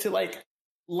related to like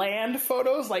land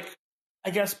photos, like I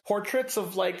guess portraits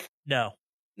of like? No.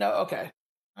 Okay.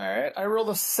 All right. I rolled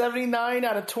a 79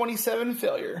 out of 27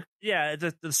 failure. Yeah,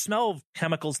 the smell of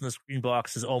chemicals in this green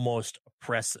box is almost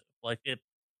oppressive. Like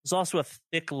there's also a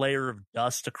thick layer of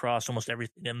dust across almost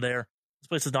everything in there. This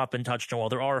place has not been touched in a while.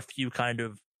 There are a few kind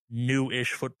of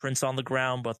new-ish footprints on the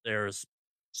ground, but there's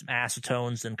some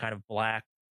acetones and kind of black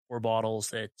core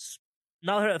bottles. It's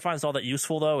not that I find it's all that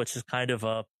useful, though. It's just kind of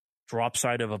a drop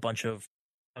site of a bunch of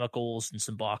chemicals and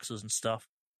some boxes and stuff.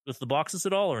 With the boxes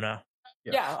at all, or no?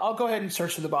 Yes. Yeah, I'll go ahead and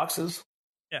search for the boxes.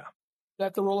 Yeah. Do I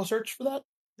have to roll a search for that?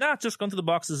 Nah, just going through the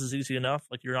boxes is easy enough.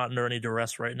 Like, you're not under any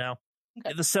duress right now.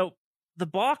 Okay. So, the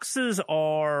boxes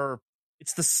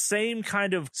it's the same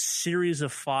kind of series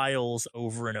of files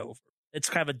over and over. It's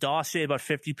kind of a dossier about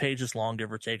 50 pages long,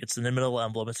 give or take. It's an middle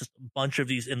emblem. It's just a bunch of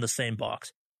these in the same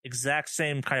box. Exact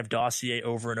same kind of dossier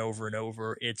over and over and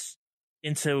over. It's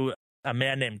into a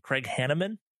man named Craig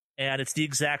Hanneman, and it's the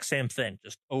exact same thing,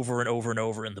 just over and over and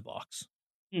over in the box.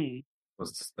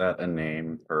 Was that a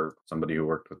name for somebody who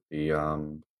worked with the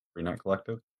Freenet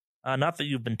Collective? Not that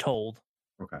you've been told.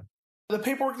 Okay. The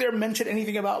paperwork there mention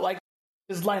anything about like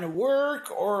his line of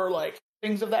work or like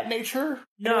things of that nature?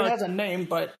 No, it has a name,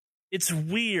 but it's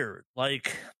weird.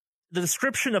 Like, the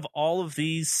description of all of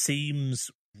these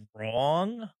seems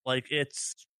wrong. Like,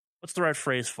 what's the right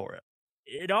phrase for it?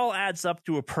 It all adds up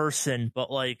to a person,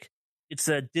 but like, it's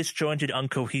a disjointed,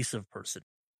 uncohesive person.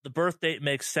 The birth date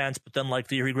makes sense, but then like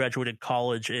the year he graduated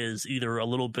college is either a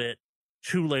little bit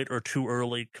too late or too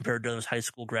early compared to his high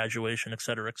school graduation, et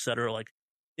cetera, et cetera. Like,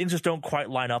 things just don't quite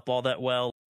line up all that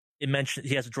well. It mentioned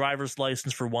he has a driver's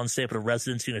license for one state, but a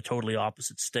residency in a totally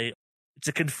opposite state. It's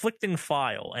a conflicting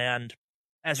file, and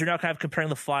as you're now kind of comparing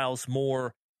the files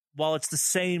more, while it's the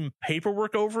same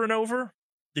paperwork over and over,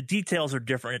 the details are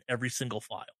different in every single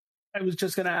file. I was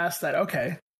just going to ask that.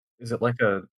 Okay. Is it like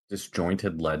a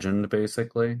disjointed legend,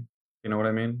 basically? You know what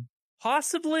I mean?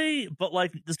 Possibly, but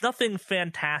like, there's nothing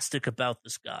fantastic about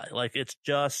this guy. Like, it's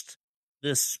just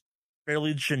this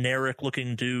fairly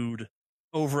generic-looking dude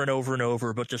over and over and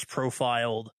over, but just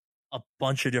profiled a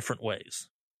bunch of different ways.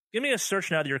 Give me a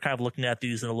search now that you're kind of looking at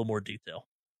these in a little more detail.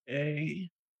 Okay.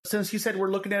 Since you said we're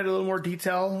looking at it in a little more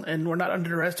detail and we're not under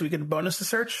duress, do we get a bonus to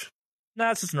search?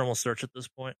 Nah, it's just a normal search at this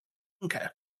point. Okay.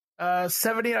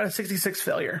 70 out of 66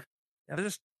 failure. Yeah, they're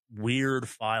just weird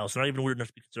files. They're not even weird enough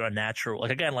to be considered unnatural.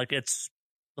 Like, again, like,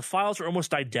 the files are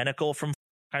almost identical from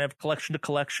kind of collection to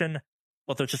collection,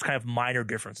 but there's just kind of minor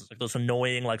differences. Like, those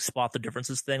annoying, like, spot the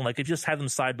differences thing. Like, if you just have them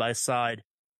side by side,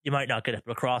 you might not get it.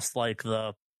 But across, like,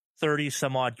 the 30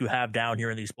 some odd you have down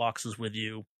here in these boxes with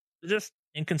you, they're just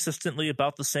inconsistently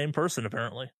about the same person,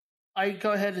 apparently. I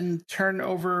go ahead and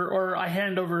I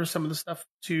hand over some of the stuff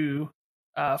to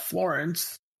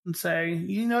Florence and say,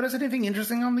 you notice anything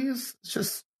interesting on these? It's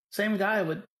just same guy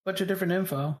with a bunch of different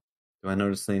info. Do I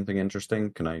notice anything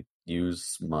interesting? Can I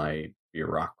use my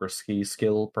bureaucracy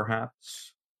skill,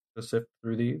 perhaps, to sift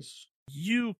through these?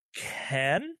 You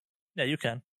can. Yeah, you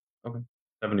can. Okay.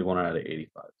 71 out of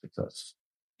 85 success.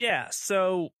 Yeah,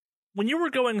 so when you were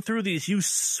going through these, you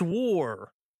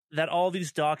swore that all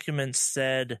these documents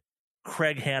said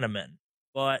Craig Hanneman,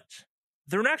 but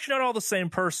they're actually not all the same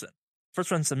person.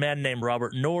 First one's a man named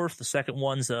Robert North. The second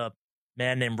one's a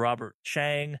man named Robert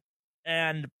Chang.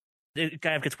 And it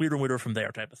kind of gets weirder and weirder from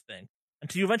there, type of thing.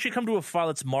 Until you eventually come to a file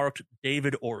that's marked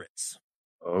David Oritz.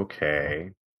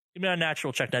 Okay. Give me a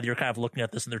natural check now that you're kind of looking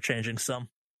at this and they're changing some.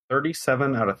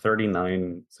 37 out of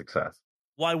 39 success.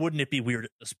 Why wouldn't it be weird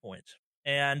at this point?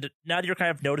 And now that you're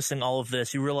kind of noticing all of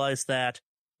this, you realize that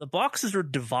the boxes are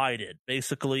divided.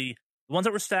 Basically, the ones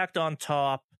that were stacked on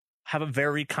top have a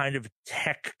very kind of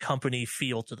tech company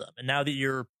feel to them. And now that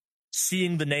you're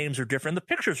seeing the names are different, the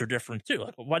pictures are different too.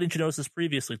 Like, why didn't you notice this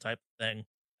previously type of thing?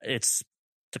 It's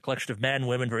a collection of men,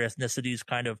 women, various ethnicities,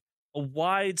 kind of a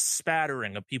wide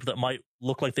spattering of people that might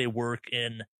look like they work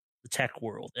in the tech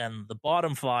world. And the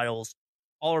bottom files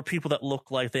all are people that look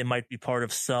like they might be part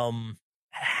of some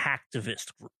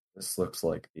hacktivist group. This looks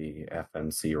like the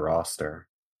FNC roster.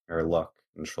 Here, look,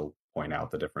 and she'll point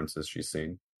out the differences she's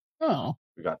seen. Oh.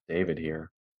 We got David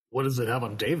here. What does it have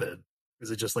on David?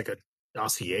 Is it just like a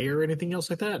dossier or anything else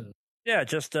like that? Yeah,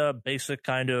 just a basic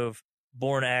kind of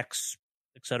born X,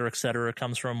 et cetera,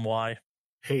 comes from Y.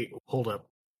 Hey, hold up.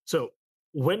 So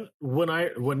when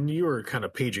you were kind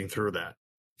of paging through that,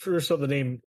 first saw the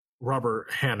name Robert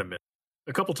Hanneman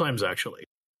a couple times actually.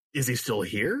 Is he still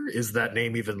here? Is that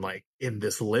name even like in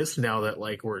this list now that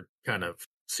like we're kind of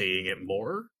seeing it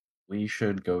more? We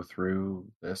should go through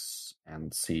this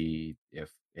and see if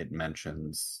it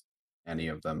mentions any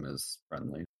of them as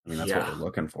friendly. I mean, that's what we're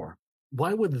looking for.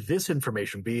 Why would this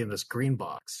information be in this green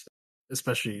box?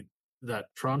 Especially that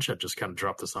Tronch just kind of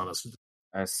dropped this on us.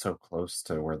 It's so close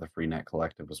to where the Freenet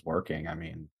Collective was working. I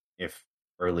mean, if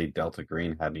early Delta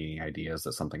Green had any ideas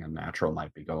that something unnatural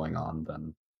might be going on,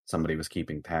 then somebody was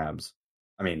keeping tabs.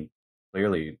 I mean,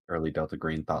 clearly early Delta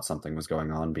Green thought something was going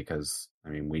on because, I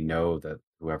mean, we know that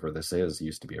whoever this is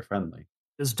used to be a friendly.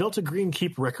 Does Delta Green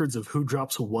keep records of who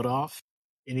drops what off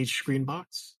in each screen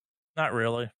box? Not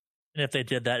really. And if they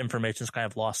did, that information's kind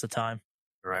of lost to time.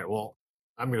 All right, well,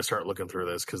 I'm going to start looking through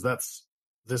this because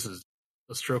this is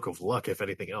a stroke of luck, if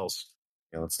anything else.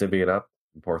 Yeah, let's divvy it up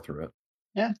and pour through it.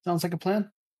 Yeah, sounds like a plan.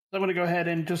 So I'm going to go ahead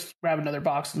and just grab another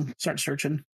box and start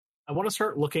searching. I want to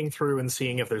start looking through and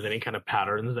seeing if there's any kind of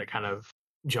patterns that kind of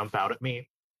jump out at me,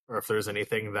 or if there's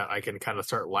anything that I can kind of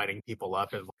start lining people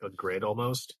up in like a grid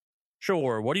almost.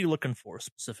 Sure. What are you looking for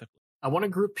specifically? I want to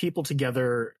group people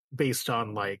together based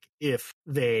on like if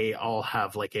they all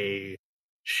have like a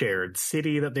shared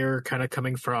city that they're kind of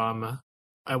coming from.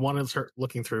 I want to start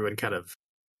looking through and kind of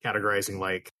categorizing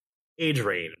like age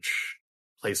range,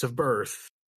 place of birth,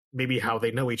 maybe how they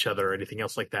know each other or anything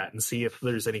else like that, and see if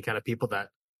there's any kind of people that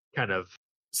kind of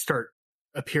start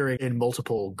appearing in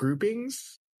multiple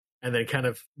groupings, and then kind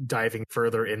of diving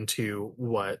further into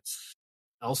what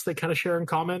else they kind of share in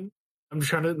common. I'm just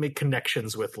trying to make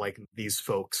connections with like these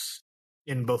folks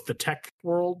in both the tech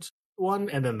world one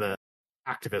and then the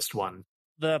activist one.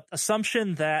 The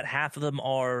assumption that half of them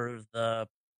are the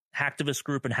hacktivist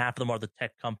group and half of them are the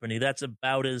tech company, that's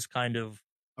about as kind of...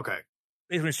 Okay.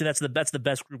 Basically, that's the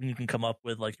best grouping you can come up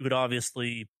with. Like, you could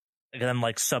obviously, again,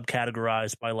 like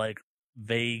subcategorize by like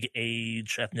vague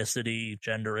age, ethnicity,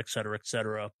 gender, et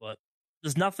cetera, but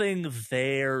there's nothing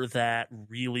there that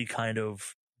really kind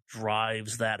of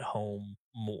drives that home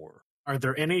more. Are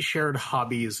there any shared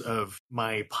hobbies of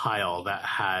my pile that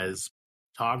has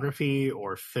photography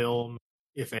or film?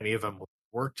 If any of them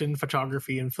worked in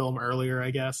photography and film earlier,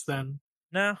 I guess, then?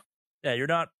 No. Yeah, you're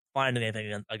not finding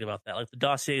anything like about that. Like, the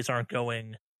dossiers aren't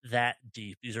going that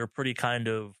deep. These are pretty kind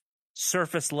of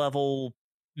surface level,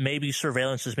 maybe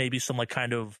surveillances, maybe some like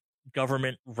kind of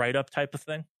government write-up type of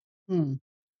thing.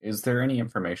 Is there any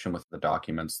information with the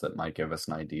documents that might give us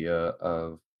an idea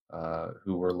of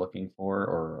who we're looking for,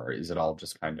 or is it all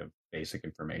just kind of basic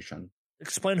information?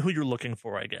 Explain who you're looking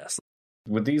for, I guess.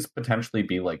 Would these potentially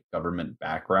be like government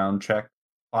background check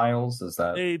files? Is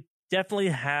that... They definitely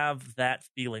have that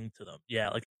feeling to them. Yeah,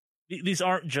 like these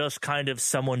aren't just kind of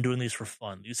someone doing these for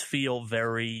fun. These feel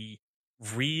very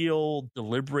real,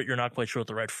 deliberate. You're not quite sure what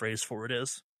the right phrase for it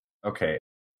is. Okay.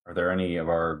 Are there any of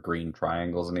our green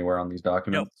triangles anywhere on these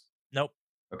documents? Nope.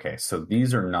 Okay, so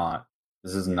this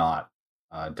is not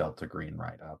Delta Green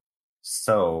write-up.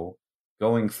 So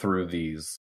going through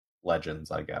these legends,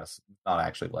 I guess, not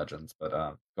actually legends,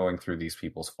 but going through these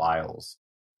people's files,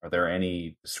 are there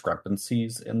any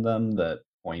discrepancies in them that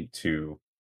point to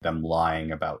them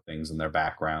lying about things in their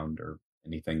background or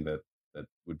anything that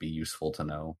would be useful to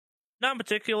know? Not in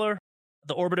particular.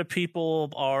 The Orbita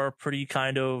people are pretty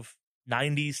kind of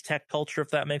 90s tech culture, if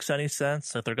that makes any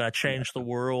sense. If they're going to change the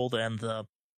world, and the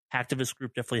hacktivist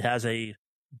group definitely has a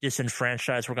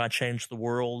disenfranchised, we're going to change the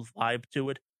world vibe to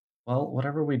it. Well,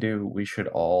 whatever we do, we should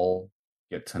all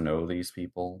get to know these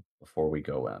people before we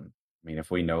go in. I mean,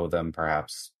 if we know them,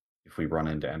 perhaps if we run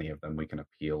into any of them, we can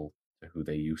appeal to who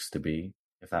they used to be,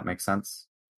 if that makes sense.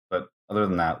 But other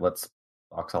than that, let's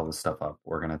box all this stuff up.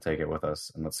 We're going to take it with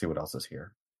us, and let's see what else is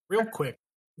here. Real quick,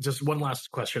 just one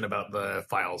last question about the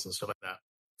files and stuff like that.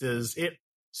 Does it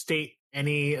state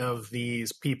any of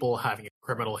these people having a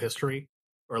criminal history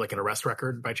or like an arrest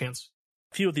record by chance?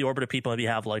 A few of the Orbita people maybe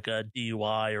have like a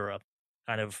DUI or a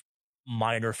kind of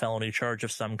minor felony charge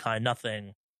of some kind.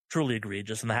 Nothing truly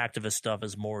egregious. And the hacktivist stuff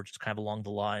is more just kind of along the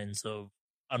lines of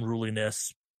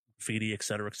unruliness, graffiti, et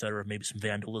cetera, maybe some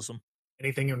vandalism.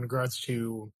 Anything in regards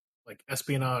to like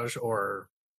espionage or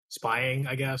spying,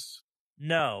 I guess?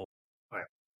 No. All right.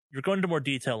 You're going into more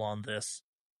detail on this.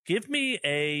 Give me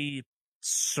a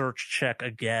search check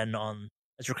again on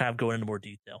as you're kind of going into more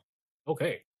detail.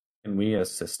 Okay. Can we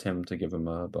assist him to give him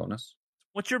a bonus?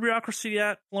 What's your bureaucracy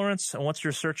at, Florence? And what's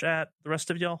your search at, the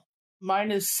rest of y'all?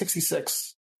 Mine is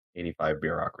 66. 85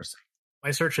 bureaucracy.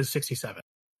 My search is 67.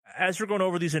 As you're going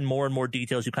over these in more and more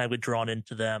details, you kind of get drawn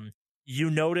into them. You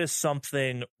notice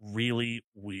something really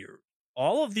weird.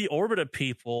 All of the Orbita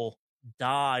people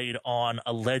died on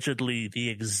allegedly the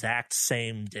exact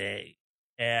same day.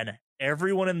 And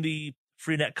everyone in the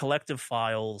Freenet Collective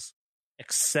files,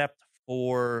 except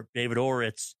for David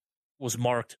Oritz, was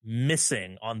marked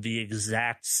missing on the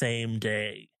exact same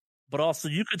day. But also,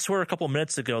 you could swear a couple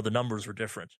minutes ago the numbers were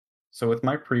different. So with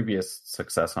my previous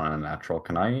success on a natural,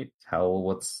 can I tell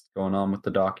what's going on with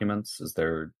the documents? Is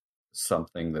there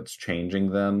something that's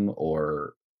changing them?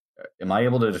 Or am I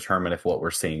able to determine if what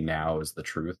we're seeing now is the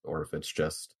truth or if it's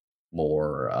just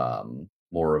more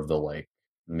of the like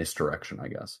misdirection, I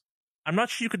guess? I'm not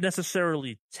sure you could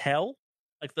necessarily tell.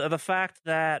 Like the fact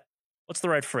that, what's the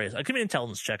right phrase? Give me an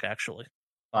intelligence check, actually.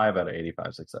 5 out of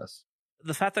 85 success.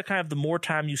 The fact that kind of the more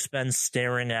time you spend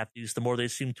staring at these, the more they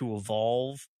seem to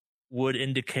evolve would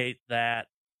indicate that,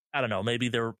 I don't know, maybe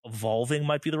they're evolving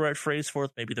might be the right phrase for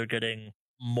it. Maybe they're getting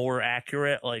more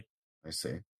accurate. Like, I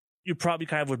see. You probably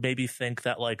kind of would maybe think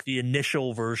that like the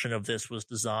initial version of this was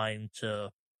designed to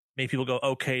make people go,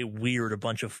 okay, weird, a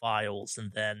bunch of files,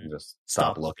 and then just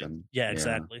stop looking. Yeah,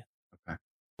 exactly. Okay.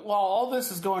 While all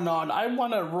this is going on, I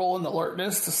want to roll an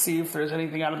alertness to see if there's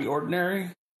anything out of the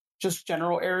ordinary. Just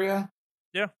general area.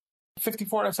 Yeah.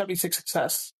 54 out of 76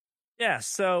 success. Yeah,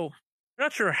 so I'm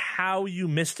not sure how you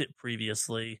missed it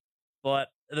previously, but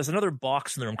there's another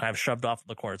box in the room kind of shoved off in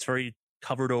the corner. It's very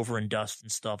covered over in dust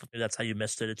and stuff. Maybe that's how you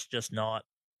missed it. It's just not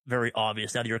very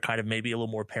obvious. Now that you're kind of maybe a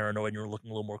little more paranoid and you're looking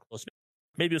a little more close.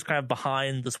 Maybe it was kind of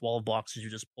behind this wall of boxes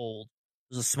you just pulled.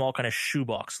 There's a small kind of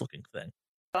shoebox looking thing.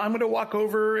 I'm going to walk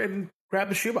over and grab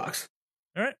the shoebox.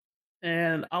 All right.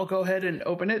 And I'll go ahead and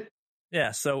open it.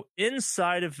 Yeah, so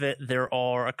inside of it, there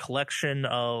are a collection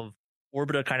of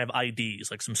Orbita kind of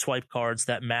IDs, like some swipe cards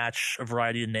that match a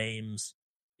variety of names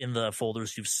in the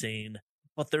folders you've seen.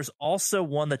 But there's also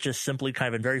one that just simply kind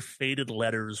of in very faded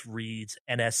letters reads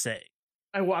NSA.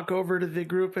 I walk over to the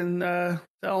group and tell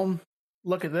them,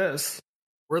 look at this.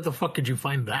 Where the fuck did you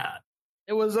find that?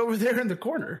 It was over there in the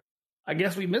corner. I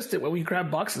guess we missed it when we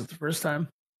grabbed boxes the first time.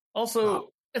 Also,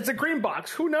 It's a green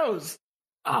box. Who knows?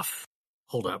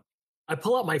 Hold up. I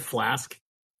pull out my flask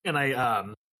and I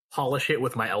polish it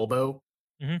with my elbow.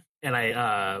 Mm-hmm. And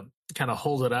I kind of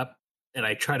hold it up and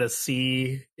I try to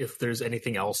see if there's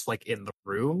anything else like in the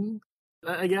room.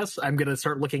 I guess I'm going to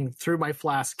start looking through my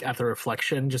flask at the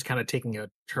reflection, just kind of taking a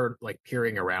turn, like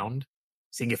peering around,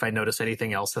 seeing if I notice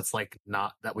anything else that's like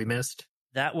not that we missed.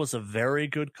 That was a very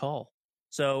good call.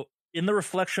 So in the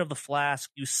reflection of the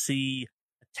flask, you see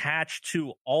attached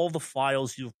to all the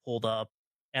files you've pulled up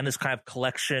and this kind of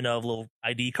collection of little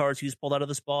ID cards he's pulled out of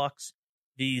this box,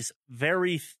 these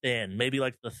very thin, maybe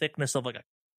like the thickness of like a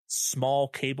small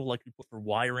cable like you put for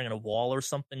wiring in a wall or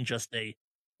something, just a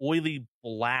oily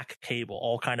black cable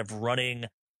all kind of running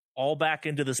all back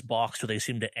into this box where they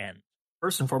seem to end.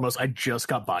 First and foremost, I just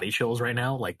got body chills right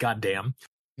now. Like, goddamn.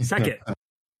 Second,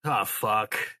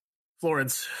 fuck.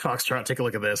 Florence, Foxtrot, take a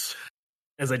look at this.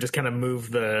 As I just kind of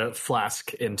move the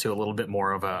flask into a little bit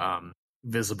more of a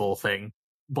visible thing.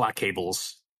 Black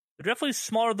cables. They're definitely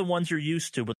smaller than ones you're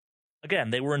used to, but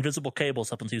again, they were invisible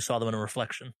cables up until you saw them in a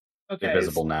reflection. Okay. They're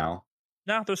visible now.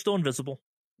 No, they're still invisible.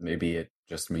 Maybe it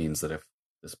just means that if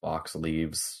this box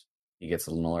leaves, he gets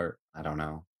an alert. I don't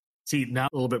know. See, now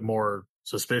a little bit more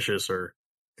suspicious or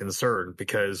concerned,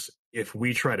 because if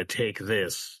we try to take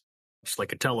this, just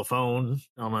like a telephone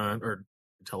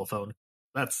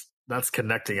that's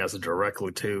connecting us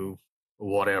directly to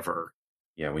whatever.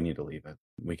 Yeah, we need to leave it.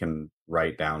 We can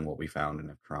write down what we found,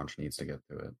 and if Tranche needs to get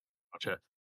to it. Gotcha.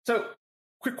 So,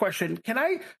 quick question: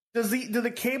 do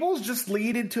the cables just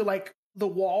lead into like the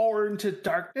wall or into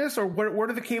darkness, or where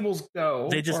do the cables go?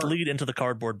 They just lead into the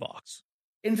cardboard box.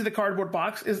 Into the cardboard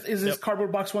box? Is this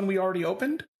cardboard box one we already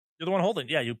opened? You're the one holding.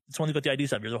 Yeah, it's the one you got the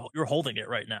IDs of. You're holding it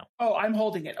right now. Oh, I'm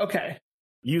holding it. Okay.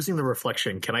 Using the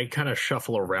reflection, can I kind of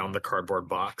shuffle around the cardboard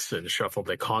box and shuffle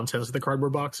the contents of the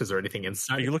cardboard box? Is there anything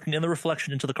inside? Are you looking in the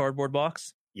reflection into the cardboard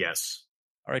box? Yes.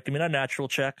 All right, give me an unnatural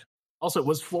check. Also,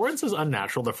 was Florence's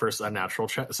unnatural the first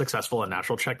successful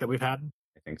unnatural check that we've had?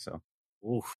 I think so.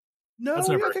 Oof. No, That's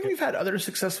I never think we've had other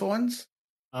successful ones.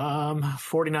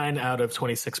 49 out of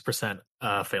 26%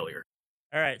 failure.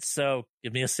 All right, so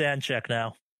give me a sand check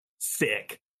now.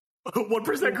 Sick.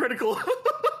 1% critical.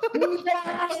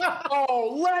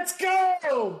 Oh, let's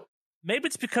go! Maybe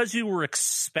it's because you were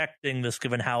expecting this,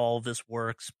 given how all this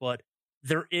works, but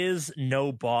there is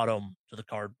no bottom to the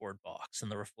cardboard box in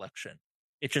the reflection.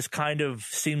 It just kind of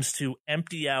seems to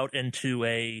empty out into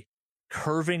a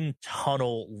curving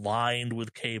tunnel lined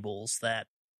with cables that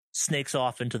snakes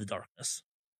off into the darkness.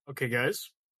 Okay,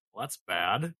 guys. Well, that's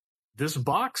bad. This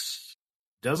box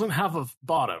doesn't have a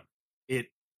bottom.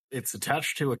 It's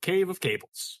attached to a cave of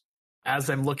cables.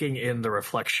 As I'm looking in the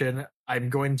reflection, I'm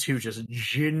going to just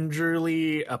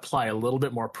gingerly apply a little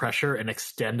bit more pressure and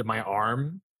extend my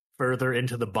arm further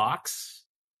into the box,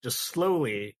 just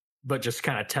slowly, but just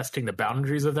kind of testing the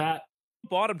boundaries of that.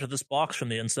 Bottom to this box from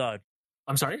the inside.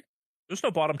 I'm sorry? There's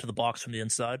no bottom to the box from the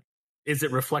inside. Is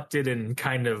it reflected in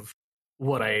kind of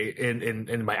what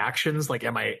in my actions? Like,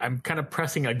 I'm kind of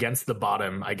pressing against the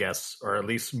bottom, I guess, or at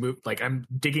least move, like I'm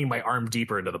digging my arm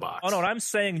deeper into the box. Oh no, and I'm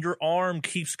saying your arm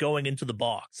keeps going into the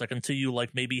box, like until you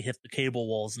like maybe hit the cable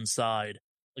walls inside.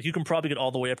 Like you can probably get all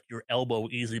the way up to your elbow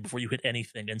easily before you hit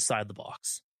anything inside the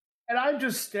box. And I'm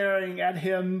just staring at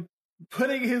him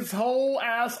putting his whole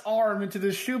ass arm into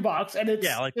this shoebox, and it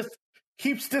just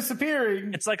keeps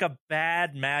disappearing. It's like a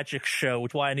bad magic show,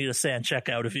 which is why I need a sand check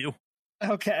out of you.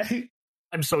 Okay.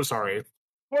 I'm so sorry.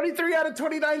 23 out of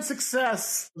 29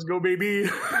 success. Let's go, baby.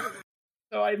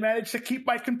 So I managed to keep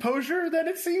my composure, then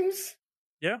it seems?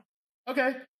 Yeah.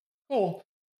 Okay, cool.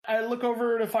 I look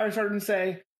over to Firestarter and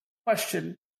say,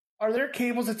 question, are there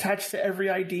cables attached to every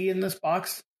ID in this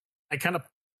box? I kind of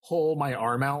pull my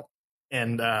arm out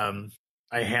and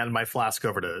I hand my flask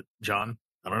over to John.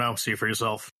 I don't know. See for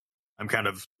yourself. I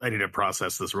need to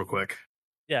process this real quick.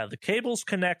 Yeah, the cables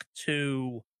connect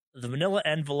to the vanilla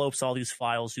envelopes all these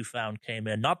files you found came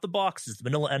in. Not the boxes, the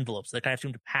vanilla envelopes. They kind of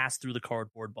seem to pass through the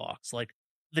cardboard box. Like,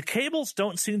 the cables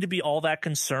don't seem to be all that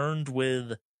concerned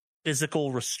with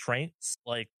physical restraints.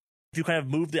 Like, if you kind of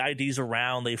move the IDs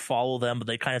around, they follow them, but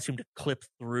they kind of seem to clip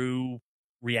through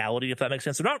reality, if that makes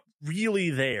sense. They're not really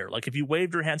there. Like, if you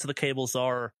waved your hands to the cables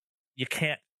are, you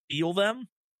can't feel them.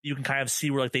 You can kind of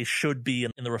see where like they should be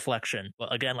in the reflection.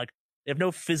 But again, like, they have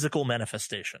no physical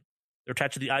manifestation. They're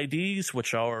attached to the IDs,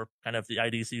 which are kind of the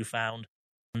IDs that you found.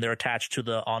 And they're attached to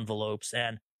the envelopes.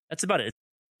 And that's about it.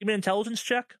 Give me an intelligence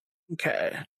check.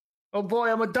 Okay. Oh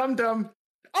boy, I'm a dum-dum.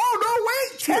 Oh, no,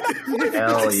 wait! 10 out of 26.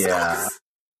 Hell yeah.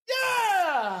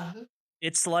 Yeah!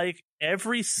 It's like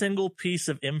every single piece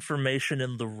of information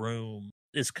in the room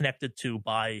is connected to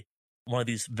by one of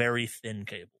these very thin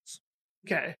cables.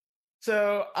 Okay.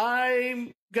 So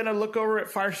I'm going to look over at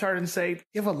Firestarter and say,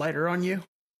 you have a lighter on you?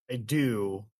 I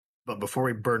do, but before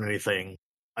we burn anything,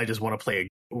 I just want to play a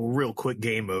real quick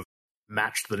game of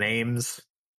match the names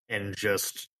and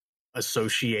just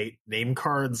associate name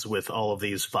cards with all of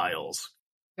these files.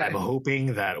 Okay. I'm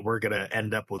hoping that we're going to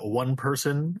end up with one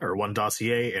person or one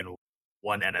dossier and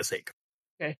one NSA.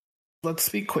 Okay. Let's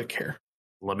be quick here.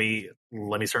 Let me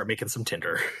start making some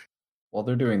Tinder. While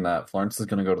they're doing that, Florence is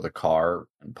going to go to the car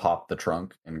and pop the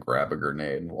trunk and grab a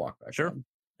grenade and walk back. Sure. home.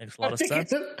 Makes a lot of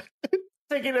sense.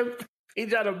 Taking a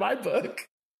page out of my book.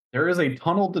 There is a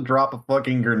tunnel to drop a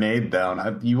fucking grenade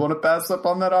down. You want to pass up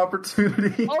on that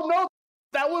opportunity? Oh, no.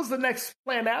 That was the next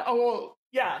plan out. Oh, well,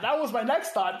 yeah, that was my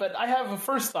next thought, but I have a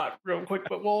first thought real quick.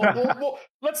 But we'll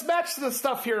let's match the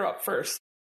stuff here up first.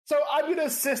 So I'm going to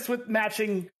assist with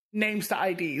matching names to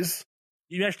IDs.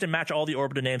 You managed to match all the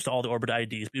Orbita names to all the Orbita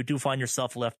IDs, but you do find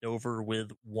yourself left over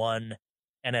with one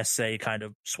NSA kind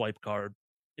of swipe card.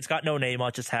 It's got no name on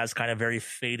it, just has kind of very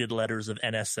faded letters of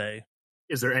NSA.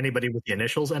 Is there anybody with the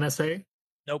initials NSA?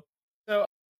 Nope. So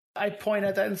I point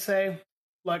at that and say,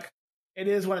 look, it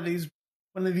is one of these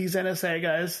NSA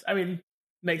guys. I mean,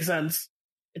 makes sense.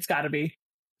 It's got to be.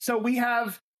 So we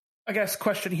have, I guess,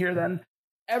 question here then.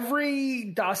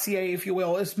 Every dossier, if you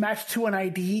will, is matched to an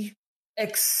ID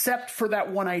except for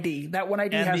that one ID. That one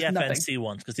ID and has the nothing. FNC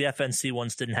ones, because the FNC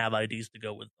ones didn't have IDs to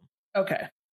go with them. Okay.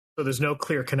 So there's no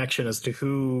clear connection as to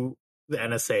who the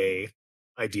NSA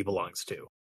ID belongs to.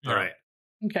 No. All right.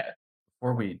 Okay.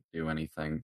 Before we do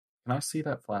anything, can I see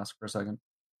that flask for a second?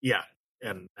 Yeah.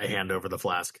 And I hand over the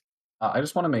flask. I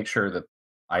just want to make sure that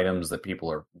items that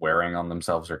people are wearing on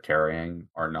themselves or carrying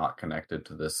are not connected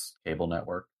to this cable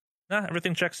network. Nah,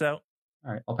 everything checks out.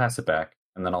 All right, I'll pass it back.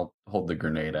 And then I'll hold the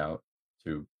grenade out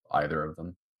to either of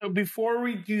them. So before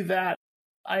we do that,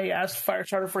 I asked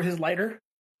Firestarter for his lighter.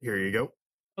 Here you go.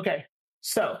 Okay,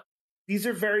 so these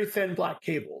are very thin black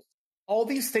cables. All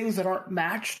these things that aren't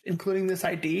matched, including this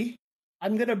ID,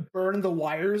 I'm going to burn the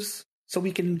wires so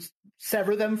we can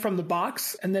sever them from the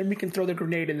box, and then we can throw the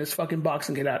grenade in this fucking box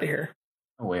and get out of here.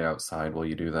 I'll wait outside while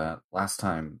you do that. Last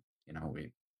time, we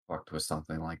fucked with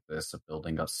something like this. A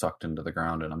building got sucked into the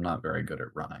ground, and I'm not very good at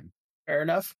running. Fair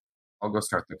enough. I'll go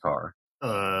start the car.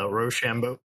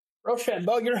 Rochambeau.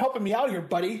 Rochambeau, you're helping me out here,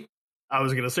 buddy. I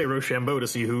was going to say Rochambeau to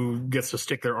see who gets to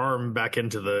stick their arm back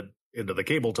into the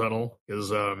cable tunnel,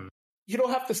 because You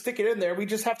don't have to stick it in there. We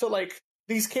just have to,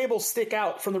 these cables stick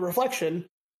out from the reflection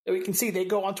that we can see. They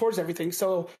go on towards everything.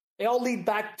 So they all lead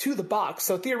back to the box.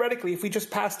 So theoretically, if we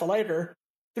just pass the lighter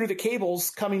through the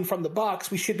cables coming from the box,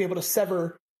 we should be able to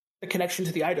sever the connection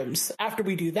to the items. After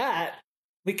we do that,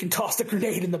 we can toss the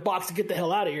grenade in the box to get the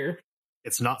hell out of here.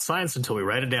 it's not science until we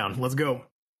write it down. Let's go.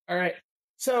 All right.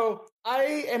 So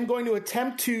I am going to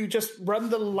attempt to just run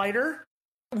the lighter.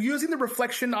 Using the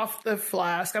reflection off the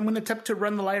flask, I'm going to attempt to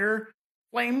run the lighter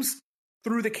flames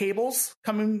through the cables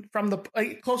coming from the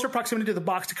closer proximity to the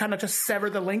box to kind of just sever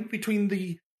the link between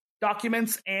the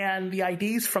documents and the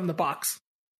IDs from the box.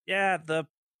 Yeah, the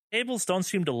cables don't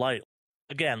seem to light.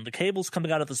 Again, the cables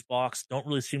coming out of this box don't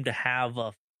really seem to have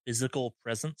a physical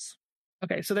presence.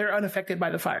 Okay, so they're unaffected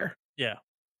by the fire. Yeah.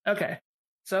 Okay.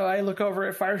 So I look over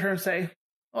at Firestarter and say,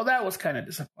 well, that was kind of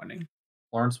disappointing.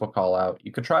 Lawrence will call out,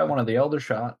 you could try one of the Elder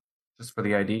Shot, just for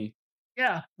the ID.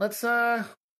 Yeah, let's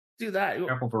do that.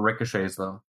 Careful for ricochets,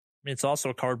 though. I mean, it's also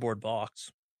a cardboard box.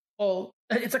 Well,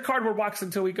 it's a cardboard box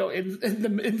until we go in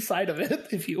the inside of it,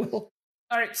 if you will.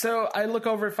 All right, so I look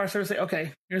over at Firestarter and say,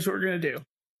 okay, here's what we're going to do.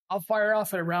 I'll fire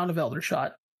off a round of Elder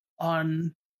Shot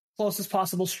on closest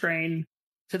possible strain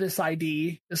to this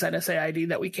ID, this NSA ID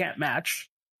that we can't match.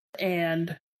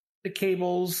 And the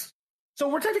cables. So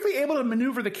we're technically able to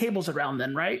maneuver the cables around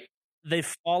then, right? They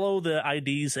follow the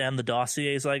IDs and the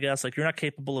dossiers, I guess. Like, you're not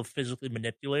capable of physically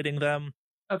manipulating them.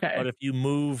 Okay. But if you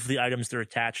move the items they're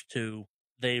attached to,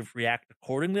 they react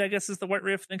accordingly, I guess is the right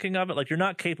way of thinking of it. Like, you're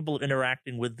not capable of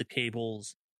interacting with the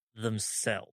cables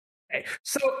themselves. Okay.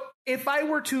 So if I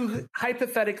were to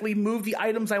hypothetically move the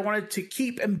items I wanted to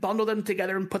keep and bundle them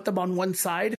together and put them on one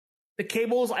side, the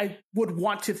cables I would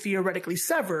want to theoretically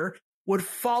sever would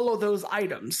follow those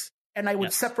items, and I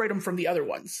would separate them from the other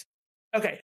ones.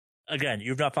 Okay. Again,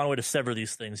 you've not found a way to sever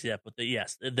these things yet, but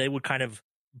yes, they would kind of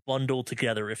bundle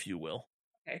together, if you will.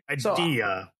 Okay.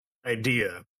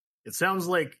 Idea. It sounds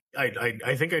like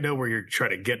I think I know where you're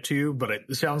trying to get to, but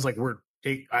it sounds like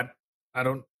I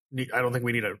don't think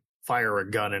we need to fire a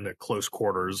gun into close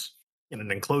quarters in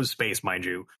an enclosed space, mind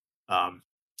you.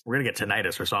 We're gonna get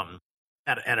tinnitus or something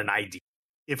at an ID.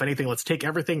 If anything, let's take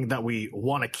everything that we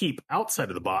want to keep outside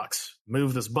of the box,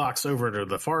 move this box over to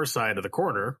the far side of the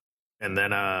corner, and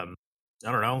then I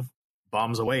don't know,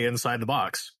 bombs away inside the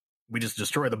box. We just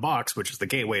destroy the box, which is the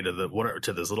gateway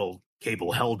to this little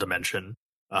cable hell dimension,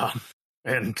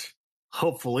 and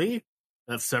hopefully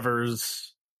that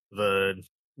severs the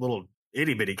little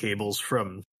itty bitty cables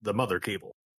from the mother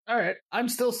cable. All right. I'm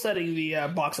still setting the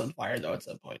box on fire, though, at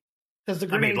some point. Because the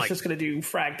grenade's just going to do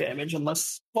frag damage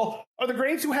unless... Well, are the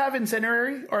grenades you have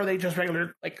incendiary, or are they just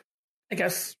regular,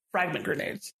 fragment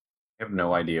grenades? I have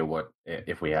no idea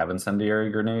if we have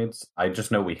incendiary grenades. I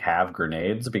just know we have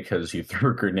grenades because you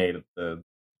threw a grenade at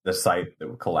the site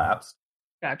that collapsed.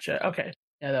 Gotcha. Okay.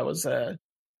 Yeah, that was... All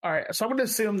right. So I'm going to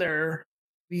assume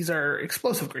these are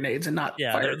explosive grenades and not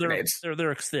fire grenades. They're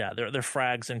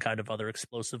frags and kind of other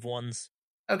explosive ones.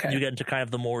 Okay. You get into kind of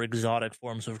the more exotic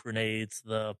forms of grenades,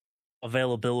 the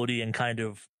availability and kind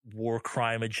of war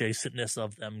crime adjacentness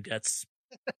of them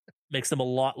makes them a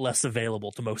lot less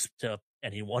available to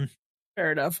anyone.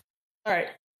 Fair enough. All right.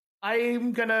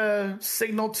 I'm going to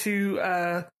signal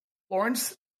to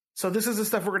Lawrence. So this is the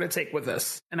stuff we're going to take with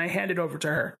us. And I hand it over to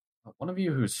her. One of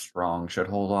you who's strong should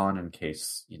hold on in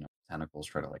case, tentacles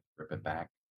try to rip it back.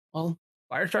 Well,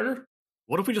 Firestarter?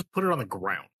 What if we just put it on the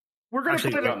ground? We're going to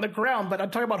put it on the ground, but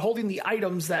I'm talking about holding the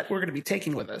items that we're going to be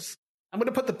taking with us. I'm going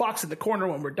to put the box in the corner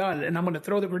when we're done, and I'm going to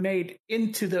throw the grenade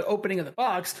into the opening of the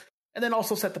box, and then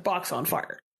also set the box on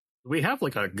fire. We have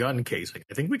a gun case.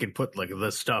 I think we could put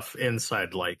this stuff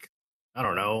inside I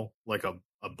don't know,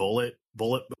 a bullet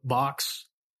box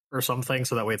or something,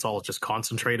 so that way it's all just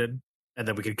concentrated, and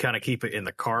then we could kind of keep it in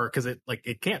the car because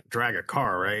it can't drag a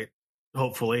car, right?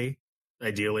 Hopefully,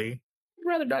 ideally. I'd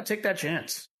rather not take that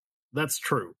chance. That's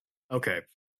true. Okay,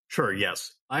 sure,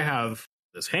 yes. I have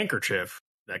this handkerchief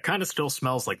that kind of still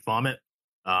smells like vomit,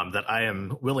 that I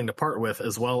am willing to part with,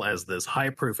 as well as this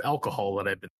high-proof alcohol that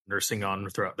I've been nursing on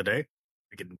throughout the day.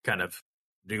 We can kind of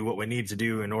do what we need to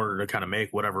do in order to kind of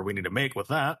make whatever we need to make with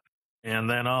that, and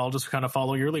then I'll just kind of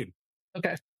follow your lead.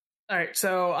 Okay. All right.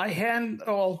 So I hand.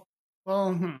 Oh,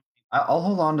 well. I'll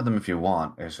hold on to them if you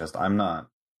want. It's just I'm not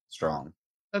strong.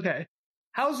 Okay.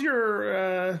 How's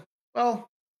your? Well,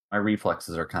 my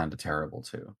reflexes are kind of terrible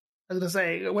too. I was gonna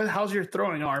say, how's your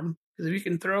throwing arm? Because if you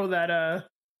can throw that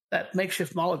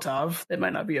makeshift Molotov, that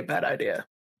might not be a bad idea.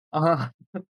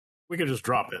 We could just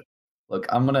drop it. Look,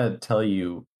 I'm gonna tell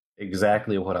you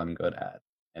exactly what I'm good at,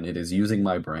 and it is using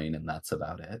my brain, and that's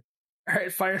about it. All right,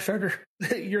 Firestarter,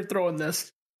 you're throwing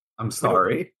this. I'm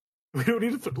sorry. We don't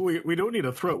need to. We don't need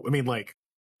to throw. I mean, like,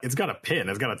 it's got a pin.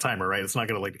 It's got a timer, right? It's not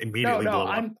gonna like immediately blow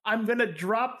up. I'm gonna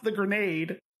drop the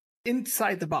grenade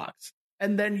inside the box,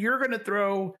 and then you're gonna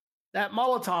throw that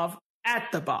Molotov at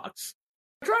the box.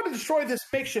 Try to destroy this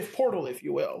makeshift portal, if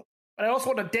you will. But I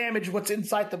also want to damage what's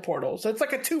inside the portal, so it's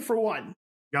like a 2-for-1.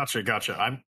 Gotcha.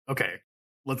 I'm okay.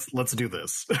 Let's do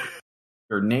this.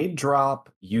 Grenade drop.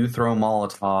 You throw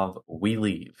Molotov. We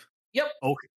leave. Yep.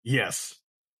 Okay. Yes.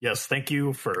 Thank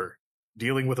you for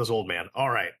dealing with this old man. All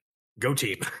right. Go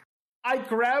team. I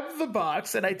grab the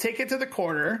box and I take it to the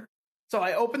corner. So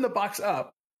I open the box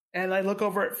up and I look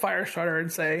over at Firestarter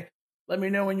and say, "Let me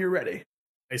know when you're ready."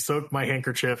 I soak my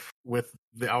handkerchief with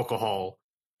the alcohol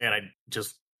and I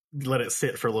just let it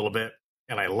sit for a little bit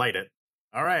and I light it.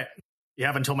 All right. You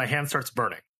have until my hand starts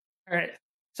burning. All right.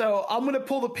 So I'm going to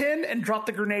pull the pin and drop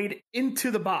the grenade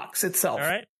into the box itself. All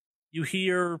right. You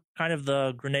hear kind of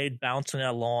the grenade bouncing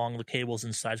along the cables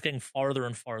inside. It's getting farther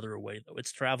and farther away, though.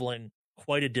 It's traveling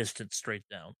quite a distance straight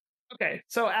down. Okay.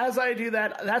 So as I do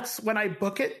that, that's when I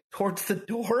book it towards the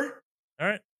door. All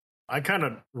right. I kind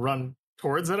of run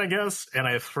towards it, I guess, and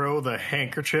I throw the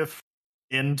handkerchief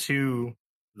into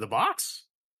the box.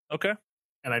 Okay.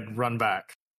 And I'd run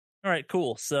back. All right,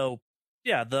 cool. So,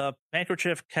 yeah, the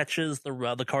handkerchief catches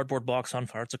the cardboard box on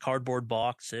fire. It's a cardboard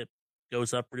box. It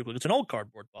goes up pretty quick. It's an old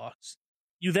cardboard box.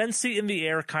 You then see in the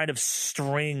air kind of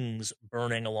strings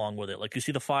burning along with it. Like you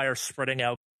see the fire spreading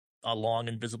out along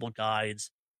invisible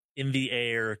guides in the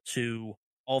air to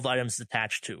all the items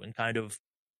attached to. And kind of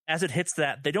as it hits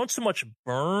that, they don't so much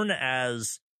burn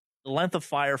as the length of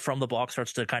fire from the box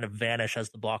starts to kind of vanish as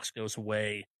the box goes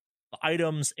away. The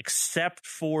items, except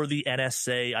for the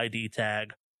NSA ID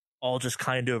tag, all just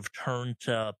kind of turn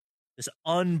to this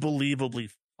unbelievably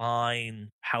fine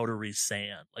powdery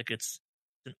sand. Like it's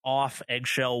an off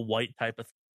eggshell white type of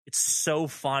it's so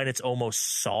fine it's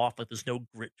almost soft. Like there's no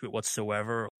grit to it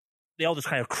whatsoever. They all just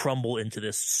kind of crumble into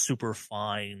this super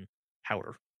fine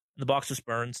powder. And the box just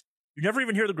burns. You never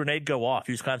even hear the grenade go off.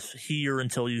 You just kind of hear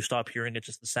until you stop hearing it,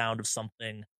 just the sound of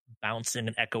something bouncing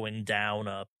and echoing down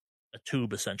a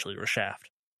tube, essentially, or a shaft.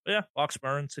 But yeah, box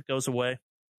burns. It goes away.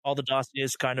 All the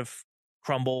dossiers kind of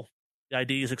crumble. The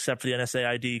IDs, except for the NSA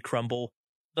ID, crumble.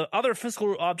 The other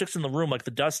physical objects in the room, like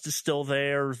the dust is still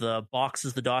there. The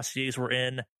boxes the dossiers were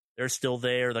in, they're still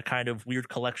there. The kind of weird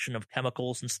collection of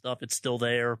chemicals and stuff, it's still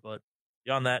there. But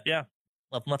beyond that, yeah,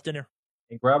 nothing left in here.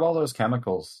 Hey, grab all those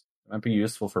chemicals. It might be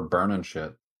useful for burning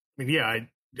shit. I mean, yeah,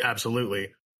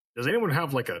 absolutely. Does anyone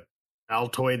have like a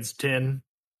Altoids tin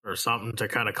or something to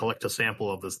kind of collect a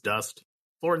sample of this dust?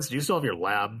 Florence, do you still have your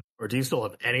lab? Or do you still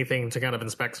have anything to kind of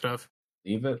inspect stuff?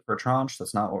 Leave it for Tranche.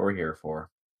 That's not what we're here for.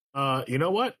 You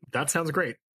know what? That sounds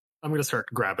great. I'm going to start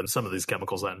grabbing some of these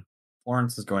chemicals then.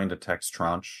 Florence is going to text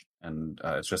Tranche, and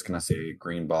it's just going to say,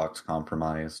 green box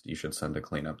compromised. You should send a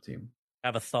cleanup team.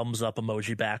 Have a thumbs up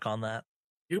emoji back on that.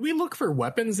 Did we look for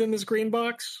weapons in this green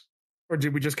box? Or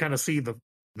did we just kind of see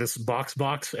this box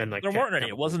and like... There weren't any.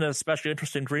 It wasn't an especially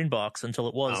interesting green box until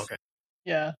it was. Oh, okay.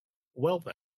 Yeah. Well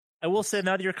then. I will say,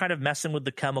 now that you're kind of messing with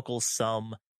the chemicals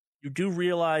some, you do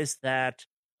realize that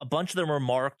a bunch of them are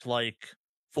marked like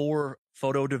for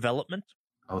photo development.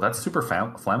 Oh, that's super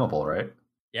flammable, right?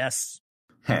 Yes.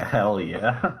 Hell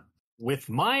yeah. With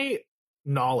my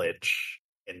knowledge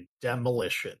in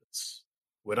demolitions,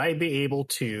 would I be able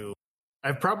to...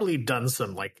 I've probably done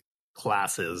some like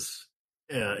classes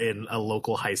in a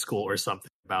local high school or something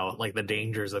about like the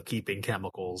dangers of keeping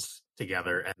chemicals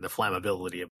together and the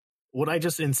flammability of... Would I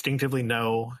just instinctively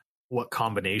know what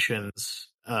combinations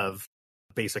of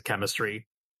basic chemistry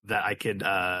that I could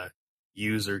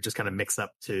use or just kind of mix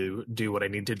up to do what I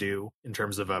need to do in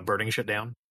terms of burning shit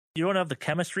down? You don't have the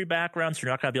chemistry background, so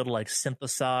you're not going to be able to like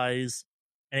synthesize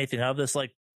anything out of this.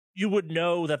 Like, you would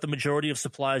know that the majority of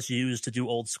supplies used to do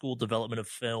old school development of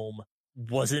film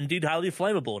was indeed highly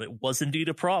flammable, and it was indeed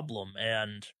a problem,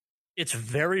 and it's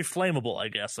very flammable, I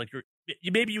guess. Like,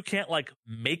 maybe you can't like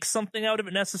make something out of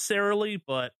it necessarily,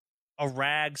 but a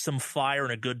rag, some fire,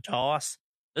 and a good toss,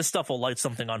 this stuff will light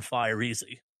something on fire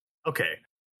easy. Okay.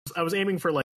 I was aiming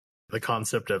for like the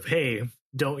concept of, hey,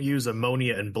 don't use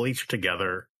ammonia and bleach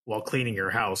together while cleaning your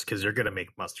house because you're going to make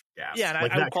mustard gas. Yeah, and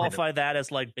like I would qualify that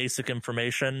as like basic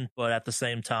information, but at the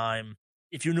same time,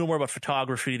 if you knew more about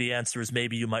photography, the answer is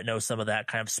maybe you might know some of that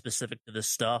kind of specific to this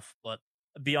stuff. But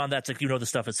beyond that, it's like you know the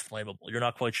stuff is flammable. You're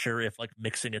not quite sure if like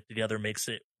mixing it together makes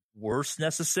it worse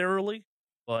necessarily,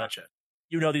 but Gotcha.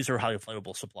 you know these are highly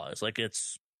flammable supplies. Like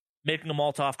it's making a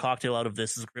Molotov cocktail out of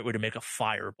this is a great way to make a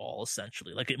fireball,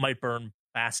 essentially. Like it might burn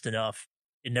fast enough.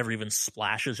 It never even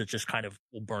splashes. It just kind of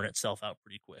will burn itself out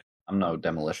pretty quick. I'm no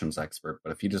demolitions expert,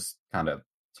 but if you just kind of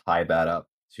tie that up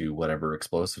to whatever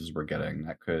explosives we're getting,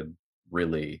 that could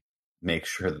really make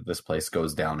sure that this place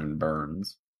goes down and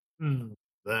burns.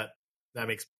 That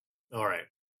makes... All right.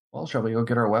 Well, shall we go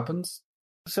get our weapons?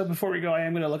 So before we go, I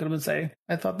am going to look at him and say,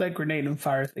 I thought that grenade and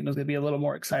fire thing was going to be a little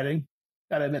more exciting.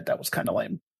 Gotta admit, that was kind of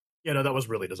lame. Yeah, no, that was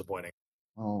really disappointing.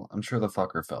 Well, I'm sure the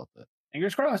fucker felt it.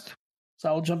 Fingers crossed. So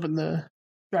I'll jump in the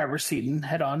driver's seat and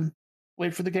head on.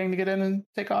 Wait for the gang to get in and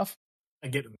take off. I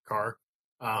get in the car.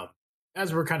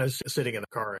 As we're kind of sitting in the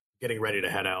car and getting ready to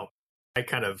head out, I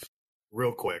kind of,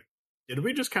 real quick, did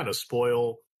we just kind of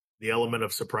spoil the element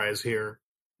of surprise here?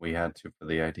 We had to for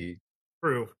the ID.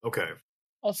 True. Okay.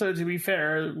 Also, to be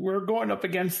fair, we're going up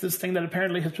against this thing that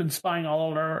apparently has been spying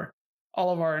all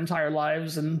of our entire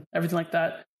lives and everything like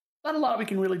that. Not a lot we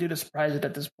can really do to surprise it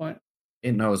at this point.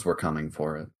 It knows we're coming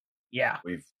for it. Yeah.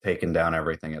 We've taken down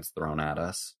everything it's thrown at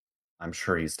us. I'm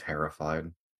sure he's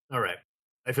terrified. All right.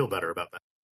 I feel better about that.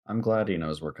 I'm glad he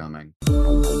knows we're coming.